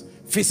inheritance.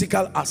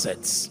 Physical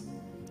assets.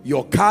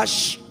 Your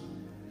cash,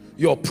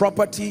 your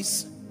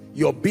properties,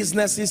 your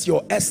businesses,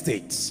 your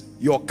estates.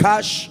 Your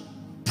cash,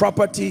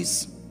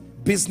 properties,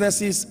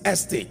 businesses,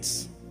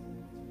 estates.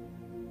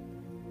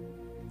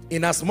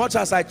 In as much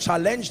as I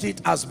challenged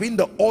it as being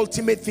the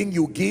ultimate thing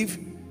you give,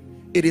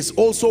 it is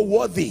also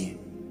worthy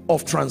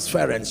of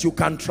transference. You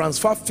can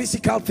transfer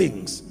physical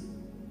things.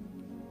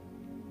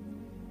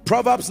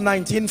 Proverbs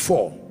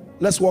 19:4.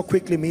 Let's walk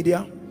quickly,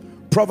 media.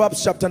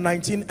 Proverbs chapter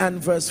 19 and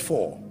verse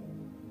 4.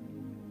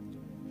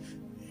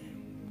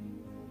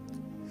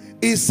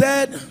 He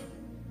said,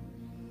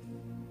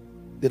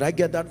 did I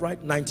get that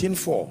right?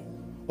 19:4.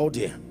 Oh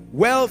dear.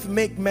 Wealth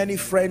make many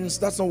friends.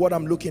 That's not what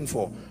I'm looking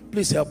for.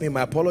 Please help me,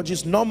 my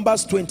apologies.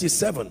 Numbers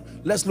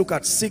 27. Let's look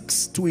at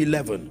 6 to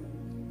 11.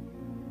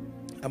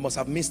 I must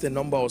have missed a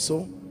number or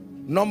so.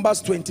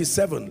 Numbers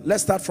 27.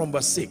 Let's start from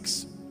verse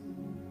 6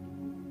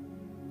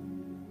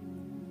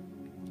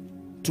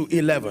 to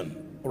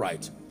 11. All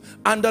right.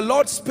 And the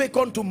Lord spake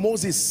unto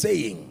Moses,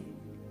 saying,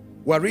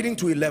 we're reading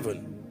to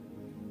 11.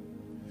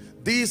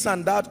 This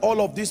and that,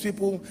 all of these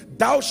people,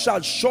 thou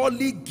shalt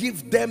surely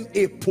give them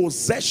a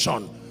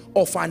possession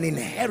of an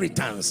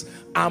inheritance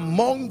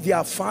among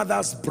their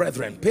father's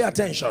brethren. Pay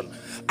attention.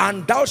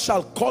 And thou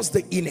shalt cause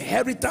the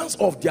inheritance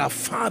of their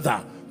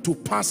father to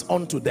pass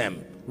on to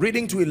them.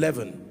 Reading to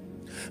 11.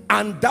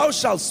 And thou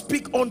shalt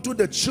speak unto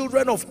the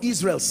children of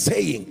Israel,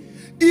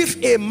 saying,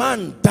 if a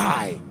man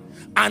die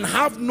and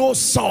have no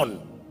son,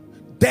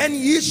 then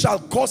ye shall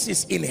cause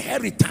his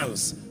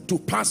inheritance to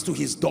pass to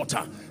his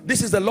daughter.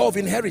 This is the law of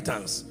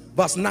inheritance.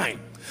 Verse 9.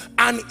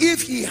 And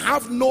if he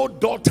have no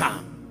daughter,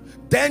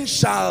 then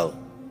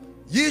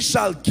ye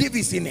shall give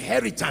his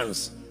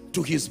inheritance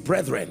to his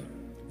brethren.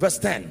 Verse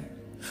 10.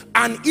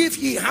 And if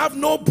he have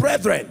no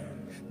brethren,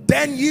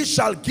 then ye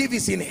shall give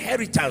his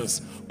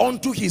inheritance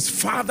unto his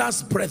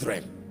father's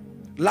brethren.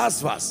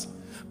 Last verse.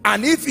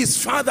 And if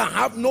his father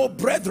have no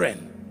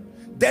brethren,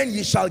 then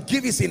ye shall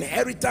give his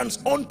inheritance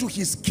unto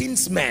his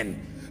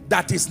kinsmen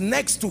that is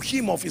next to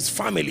him of his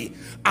family,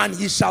 and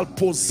he shall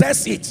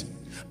possess it,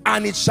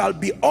 and it shall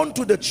be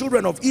unto the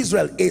children of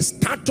Israel a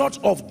statute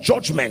of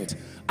judgment,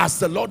 as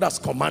the Lord has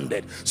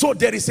commanded. So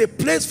there is a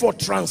place for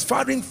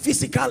transferring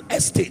physical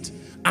estate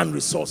and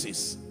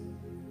resources.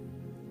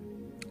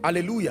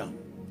 Hallelujah.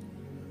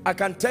 I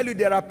can tell you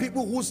there are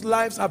people whose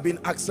lives have been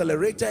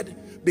accelerated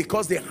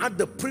because they had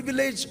the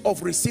privilege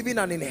of receiving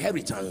an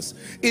inheritance.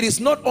 It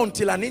is not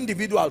until an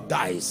individual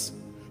dies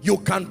you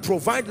can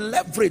provide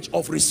leverage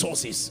of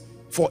resources.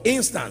 For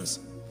instance,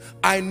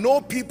 I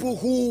know people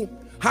who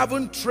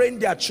haven't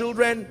trained their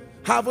children,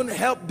 haven't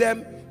helped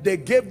them. They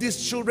gave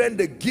these children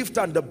the gift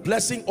and the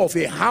blessing of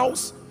a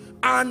house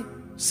and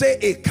say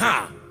a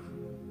car,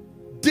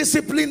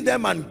 disciplined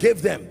them and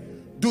gave them.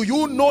 Do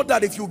you know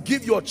that if you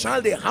give your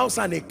child a house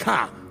and a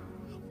car,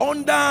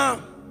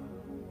 under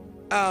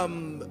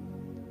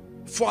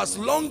for as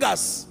long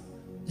as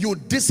you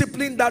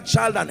discipline that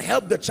child and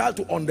help the child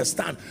to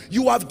understand,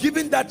 you have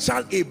given that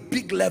child a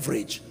big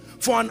leverage.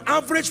 For an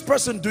average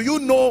person, do you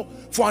know,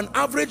 for an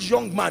average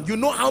young man, you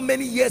know how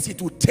many years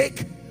it would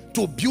take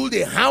to build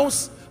a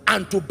house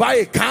and to buy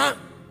a car?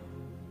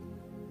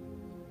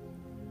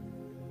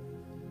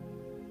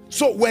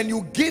 So when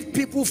you give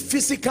people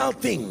physical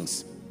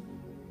things,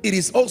 it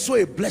is also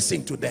a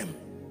blessing to them.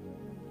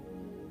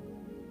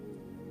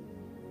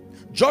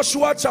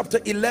 Joshua chapter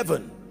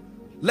 11.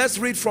 Let's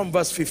read from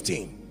verse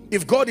 15.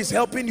 If God is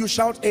helping you,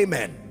 shout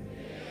amen.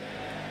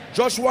 Amen.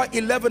 Joshua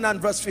 11 and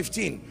verse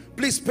 15.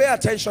 Please pay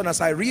attention as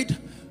I read.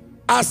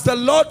 As the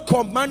Lord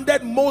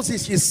commanded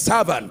Moses his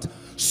servant,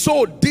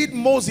 so did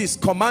Moses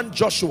command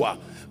Joshua.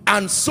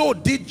 And so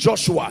did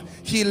Joshua.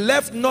 He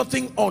left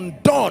nothing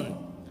undone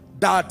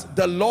that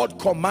the Lord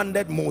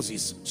commanded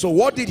Moses. So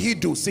what did he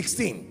do?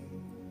 16.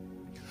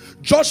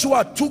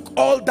 Joshua took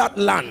all that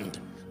land,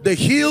 the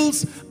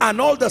hills and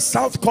all the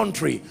south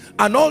country,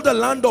 and all the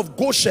land of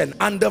Goshen,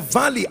 and the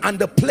valley and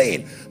the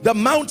plain, the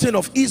mountain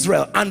of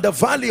Israel and the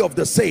valley of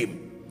the same.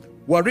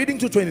 We're reading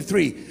to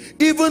 23.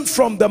 Even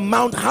from the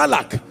Mount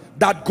Halak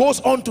that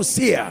goes on to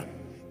Seir,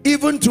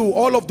 even to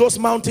all of those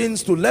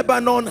mountains, to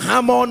Lebanon,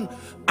 Hammon,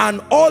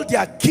 and all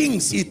their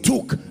kings he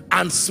took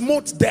and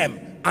smote them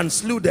and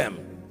slew them.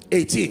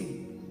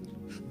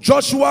 18.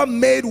 Joshua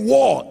made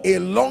war a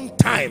long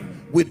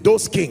time with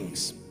those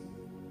kings.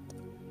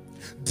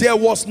 There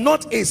was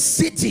not a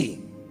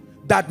city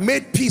that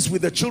made peace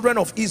with the children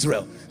of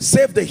Israel,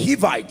 save the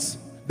Hivites,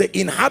 the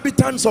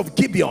inhabitants of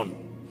Gibeon.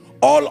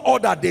 All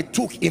other they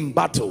took in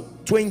battle.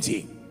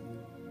 20.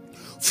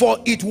 For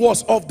it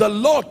was of the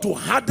Lord to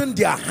harden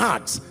their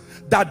hearts,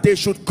 that they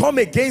should come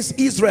against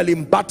Israel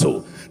in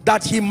battle,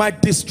 that he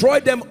might destroy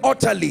them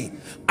utterly,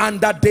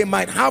 and that they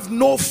might have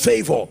no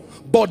favor,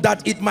 but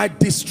that it might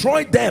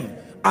destroy them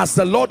as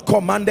the Lord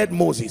commanded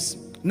Moses.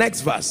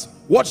 Next verse.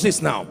 Watch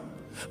this now.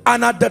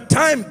 And at the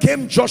time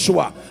came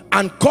Joshua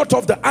and cut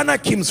off the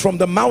Anakims from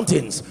the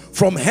mountains,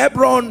 from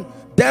Hebron,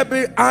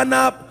 Debir,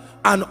 Anab,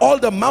 and all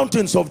the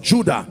mountains of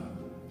Judah,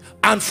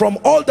 and from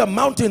all the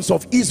mountains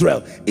of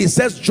Israel. It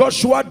says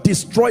Joshua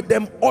destroyed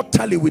them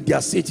utterly with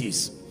their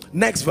cities.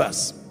 Next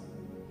verse.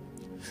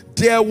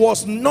 There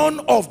was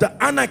none of the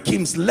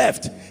Anakims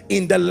left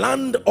in the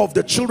land of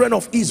the children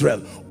of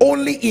Israel,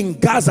 only in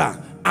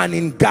Gaza and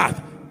in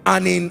Gath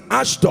and in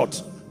Ashdod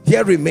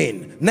there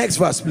remain. Next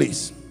verse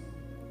please.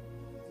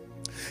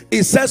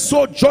 It says,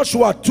 so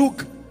Joshua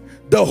took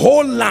the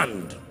whole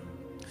land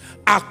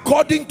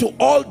according to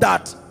all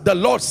that the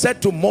Lord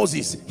said to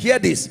Moses. Hear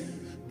this.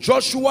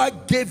 Joshua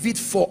gave it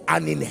for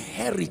an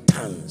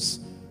inheritance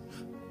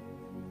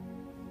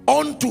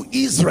unto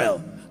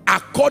Israel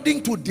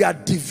according to their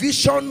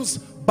divisions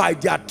by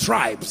their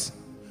tribes,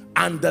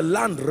 and the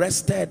land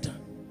rested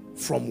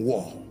from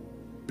war.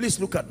 Please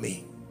look at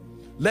me.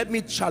 Let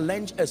me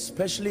challenge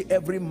especially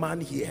every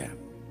man here.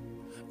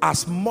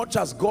 As much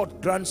as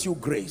God grants you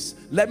grace,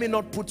 let me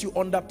not put you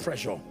under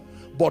pressure,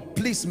 but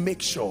please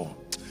make sure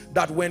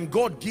that when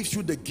God gives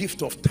you the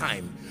gift of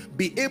time,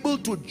 be able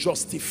to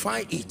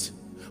justify it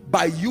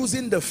by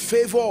using the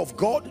favor of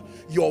God,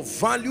 your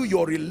value,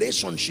 your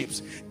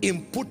relationships,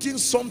 in putting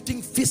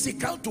something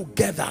physical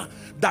together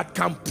that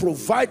can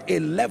provide a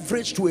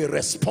leverage to a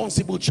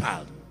responsible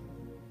child.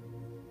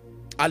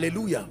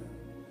 Hallelujah.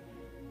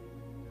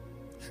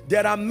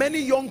 There are many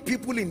young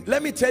people in,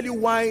 let me tell you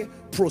why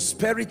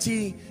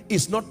prosperity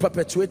is not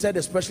perpetuated,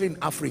 especially in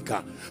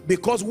Africa.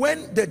 Because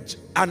when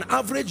an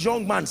average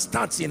young man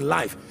starts in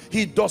life,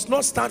 he does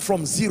not start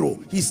from zero,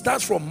 he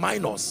starts from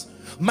minus.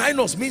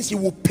 Minus means he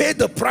will pay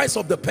the price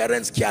of the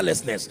parents'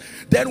 carelessness.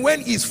 Then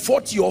when he's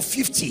 40 or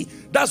 50,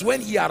 that's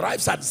when he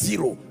arrives at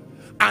zero.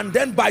 And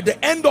then by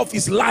the end of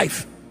his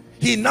life,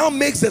 he now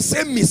makes the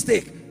same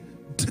mistake.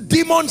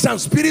 Demons and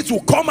spirits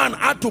will come and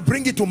add to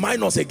bring it to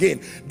minus again.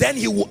 Then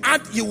he will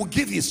add, he will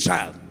give his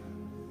child.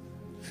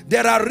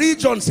 There are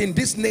regions in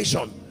this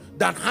nation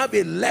that have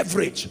a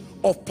leverage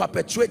of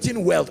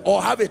perpetuating wealth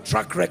or have a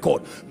track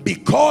record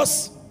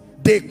because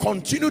they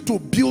continue to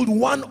build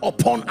one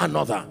upon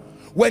another.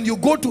 When you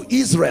go to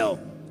Israel,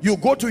 you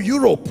go to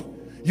Europe,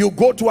 you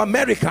go to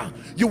America,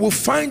 you will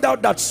find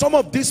out that some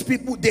of these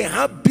people, they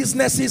have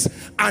businesses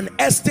and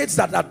estates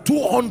that are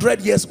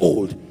 200 years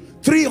old,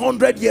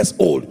 300 years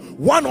old,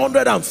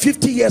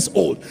 150 years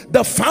old.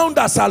 The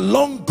founders are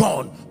long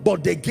gone,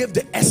 but they gave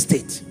the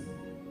estate.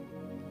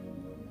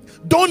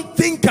 Don't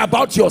think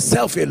about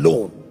yourself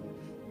alone.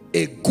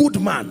 A good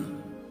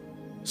man,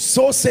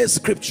 so says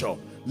scripture,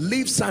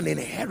 leaves an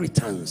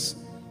inheritance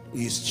to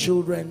his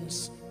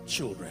children's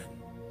children.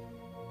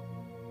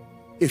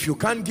 If you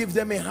can't give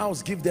them a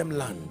house, give them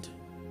land.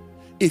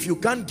 If you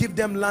can't give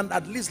them land,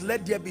 at least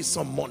let there be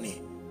some money.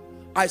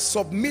 I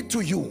submit to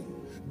you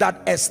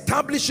that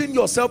establishing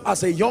yourself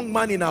as a young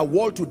man in our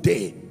world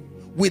today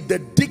with the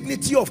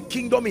dignity of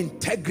kingdom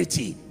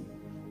integrity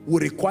will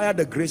require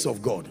the grace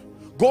of God.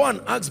 Go and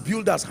ask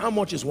builders, how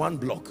much is one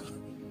block?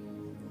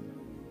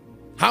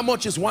 How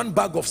much is one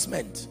bag of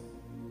cement?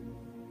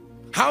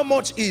 How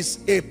much is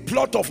a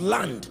plot of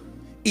land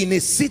in a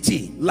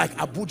city like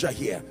Abuja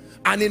here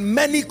and in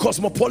many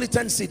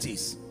cosmopolitan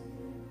cities?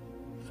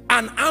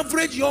 An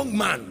average young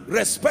man,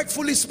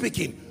 respectfully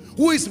speaking,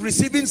 who is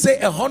receiving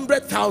say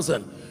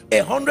 100,000,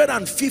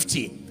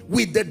 150,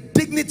 with the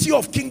dignity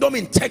of kingdom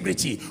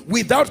integrity,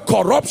 without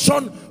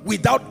corruption,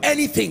 without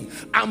anything,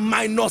 and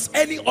minus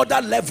any other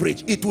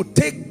leverage, it would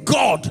take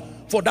God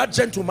for that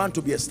gentleman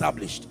to be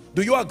established.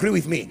 Do you agree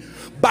with me?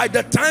 By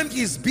the time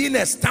he's being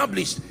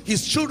established,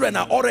 his children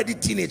are already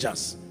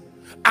teenagers,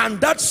 and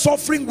that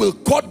suffering will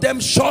cut them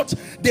short.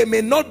 They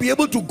may not be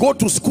able to go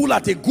to school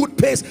at a good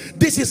pace.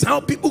 This is how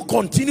people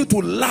continue to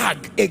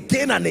lag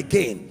again and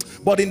again.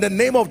 But in the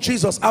name of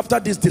Jesus, after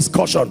this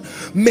discussion,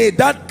 may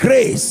that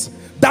grace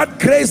that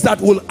grace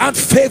that will add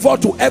favor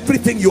to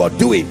everything you are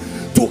doing,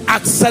 to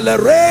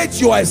accelerate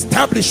your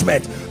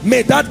establishment,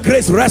 may that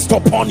grace rest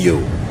upon you.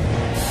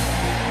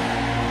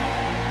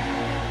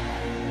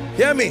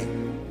 Hear me.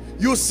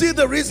 You see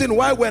the reason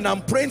why when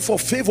I'm praying for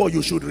favor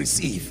you should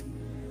receive,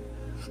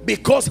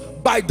 because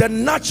by the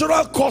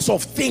natural course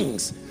of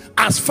things,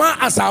 as far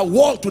as our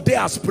world today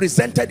has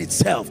presented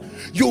itself,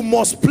 you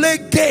must play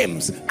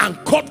games and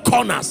cut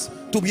corners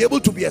to be able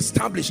to be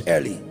established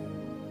early.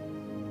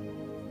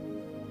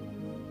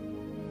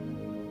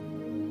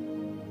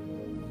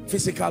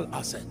 Physical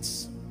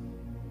assets.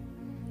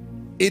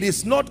 It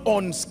is not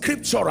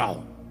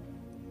unscriptural,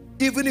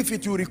 even if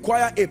it will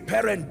require a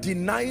parent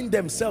denying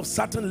themselves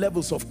certain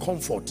levels of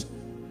comfort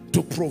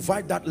to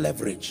provide that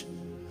leverage.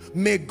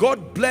 May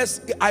God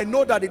bless. I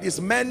know that it is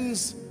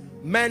men's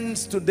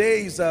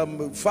today is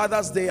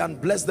Father's Day, and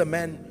bless the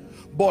men,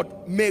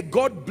 but may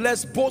God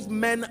bless both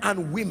men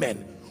and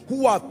women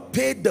who have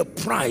paid the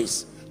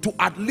price to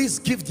at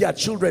least give their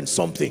children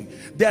something.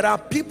 There are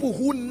people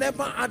who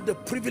never had the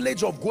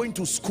privilege of going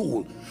to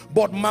school,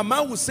 but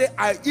mama will say,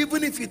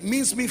 even if it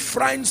means me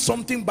frying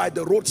something by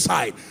the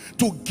roadside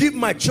to give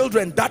my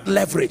children that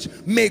leverage,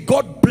 may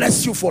God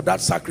bless you for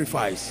that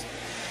sacrifice.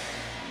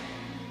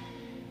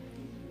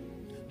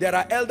 There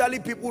are elderly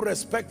people,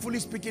 respectfully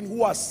speaking,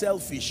 who are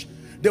selfish.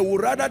 They would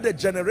rather the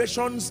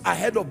generations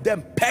ahead of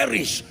them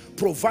perish,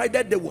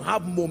 provided they will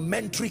have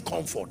momentary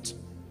comfort.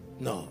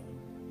 No.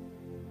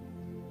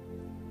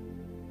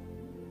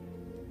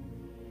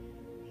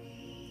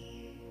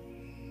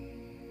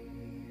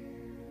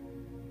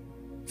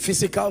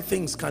 Physical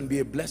things can be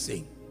a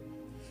blessing.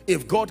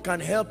 If God can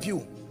help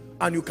you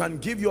and you can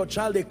give your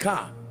child a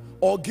car,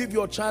 or give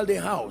your child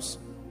a house,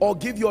 or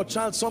give your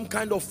child some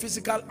kind of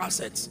physical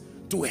assets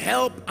to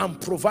help and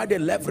provide a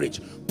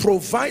leverage,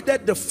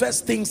 provided the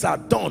first things are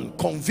done,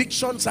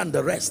 convictions and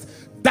the rest,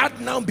 that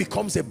now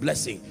becomes a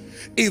blessing.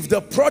 If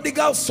the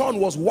prodigal son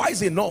was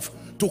wise enough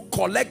to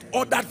collect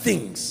other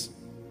things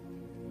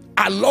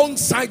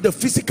alongside the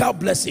physical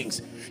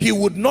blessings, he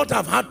would not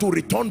have had to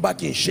return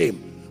back in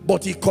shame.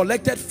 But he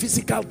collected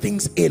physical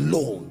things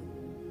alone.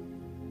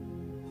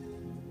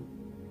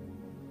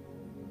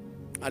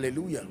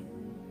 Hallelujah.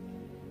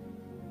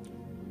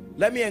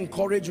 Let me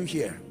encourage you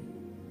here.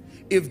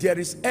 If there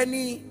is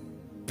any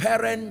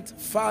parent,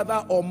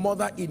 father or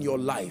mother in your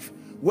life,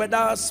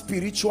 whether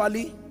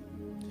spiritually,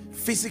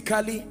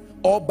 physically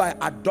or by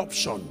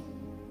adoption,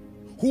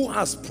 who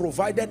has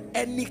provided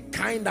any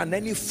kind and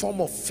any form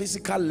of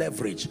physical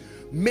leverage,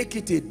 make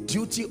it a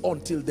duty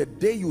until the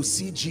day you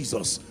see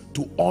Jesus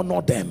to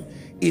honor them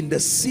in the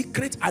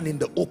secret and in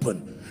the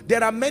open.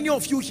 There are many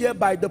of you here,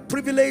 by the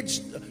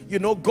privilege, you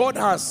know, God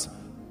has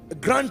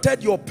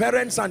granted your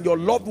parents and your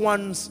loved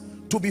ones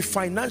to be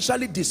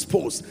financially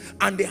disposed,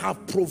 and they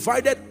have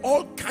provided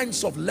all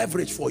kinds of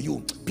leverage for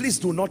you. Please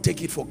do not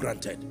take it for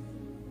granted.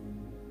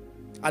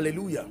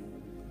 Hallelujah.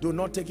 Do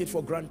not take it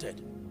for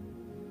granted.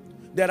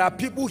 There are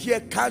people here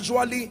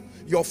casually,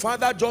 your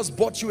father just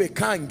bought you a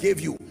car and gave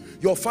you.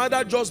 Your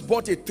father just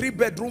bought a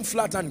 3-bedroom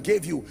flat and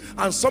gave you.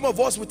 And some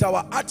of us, with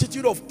our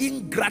attitude of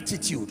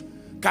ingratitude,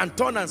 can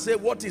turn and say,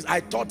 what is,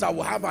 I thought I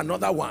will have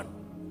another one.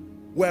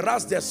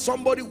 Whereas there's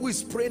somebody who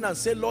is praying and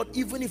say, Lord,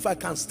 even if I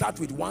can start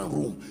with one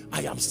room,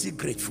 I am still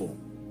grateful.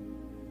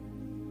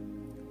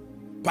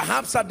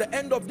 Perhaps at the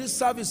end of this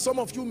service, some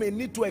of you may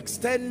need to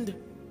extend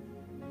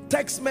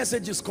text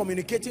messages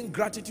communicating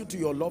gratitude to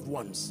your loved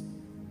ones.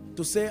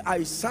 To say,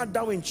 I sat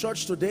down in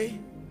church today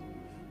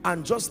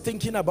and just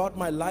thinking about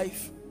my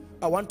life,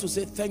 I want to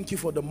say thank you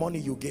for the money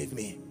you gave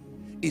me.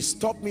 It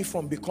stopped me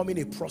from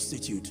becoming a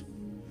prostitute.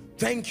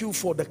 Thank you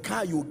for the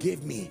car you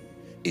gave me.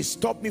 It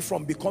stopped me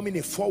from becoming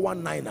a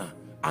 419er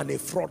and a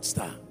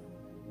fraudster.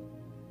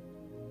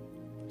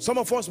 Some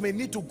of us may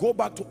need to go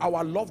back to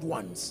our loved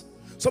ones.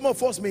 Some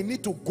of us may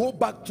need to go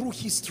back through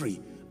history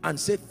and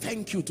say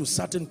thank you to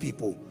certain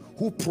people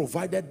who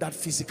provided that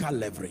physical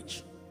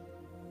leverage.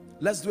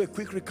 Let's do a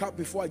quick recap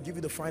before I give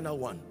you the final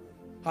one.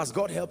 Has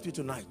God helped you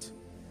tonight?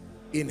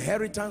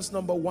 Inheritance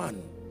number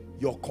 1,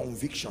 your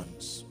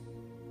convictions.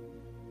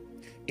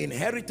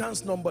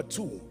 Inheritance number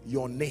 2,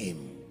 your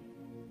name.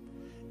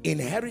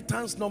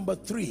 Inheritance number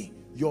 3,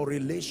 your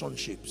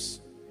relationships.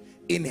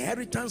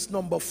 Inheritance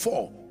number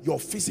 4, your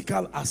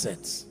physical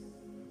assets.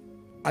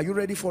 Are you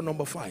ready for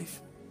number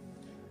 5?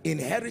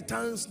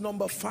 Inheritance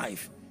number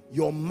 5,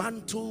 your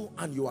mantle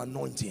and your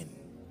anointing.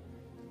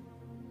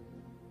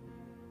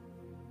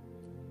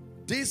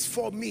 This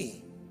for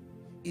me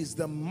is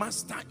the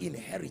master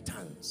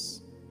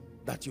inheritance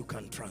that you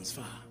can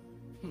transfer.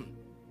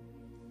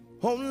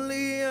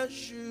 Only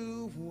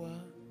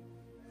Yeshua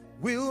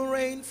will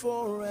reign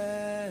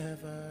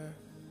forever.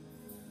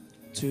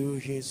 To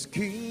his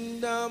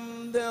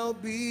kingdom there'll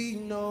be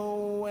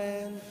no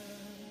end.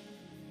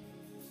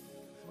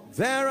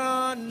 There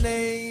are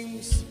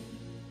names,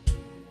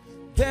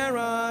 there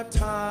are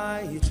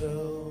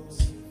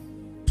titles,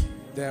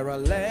 there are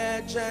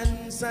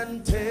legends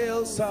and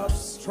tales of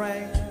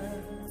strength,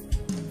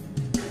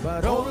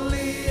 but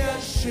only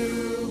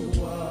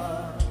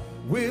Yeshua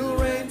will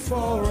reign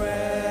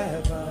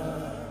forever.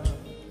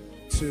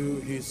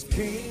 To his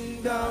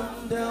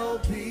kingdom there'll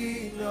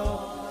be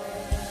no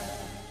end.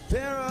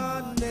 There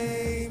are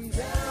names,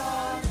 there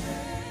are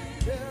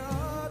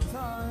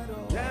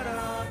titles, there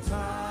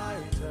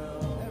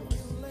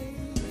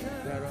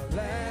are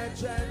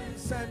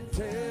legends and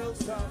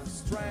tales of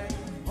strength.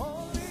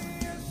 Only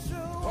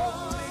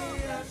Yeshua,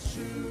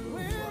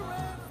 we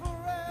reign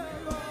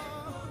forever.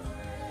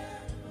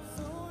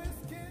 So his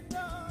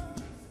kingdom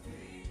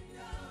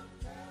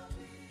there'll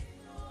be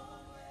no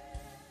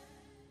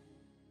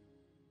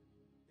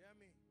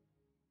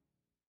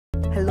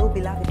end. Hello,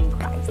 beloved in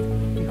Christ.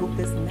 We hope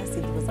this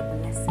message was a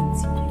blessing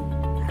to you.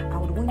 I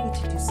would want you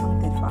to do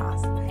something for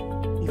us.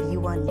 If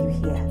you are new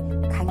here,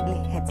 kindly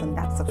hit on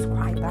that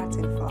subscribe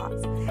button for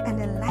us and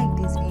then like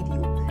this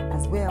video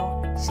as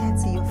well. Share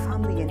to your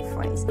family and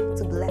friends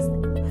to bless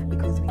them,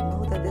 because we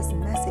know that this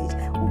message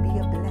will be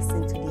a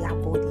blessing to their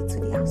body, to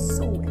their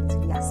soul, and to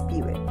their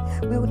spirit.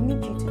 We would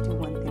need you to do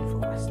one thing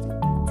for us too.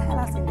 Tell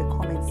us in the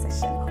comment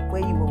section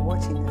where you were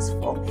watching us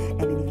from, and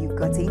then if you've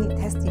got any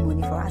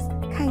testimony for us,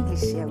 kindly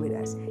share with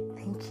us.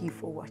 Thank you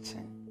for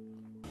watching.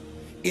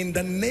 In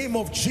the name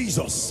of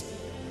Jesus,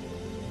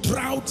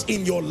 drought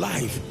in your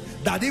life,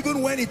 that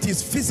even when it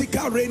is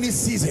physical rainy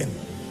season,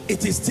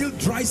 it is still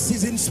dry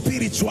season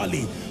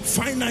spiritually,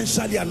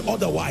 financially, and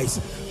otherwise.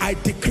 I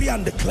decree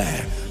and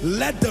declare,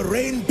 let the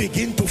rain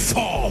begin to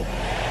fall.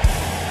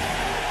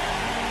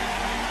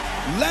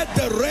 Let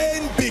the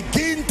rain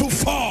begin to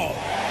fall.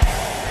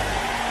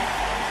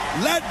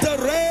 Let the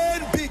rain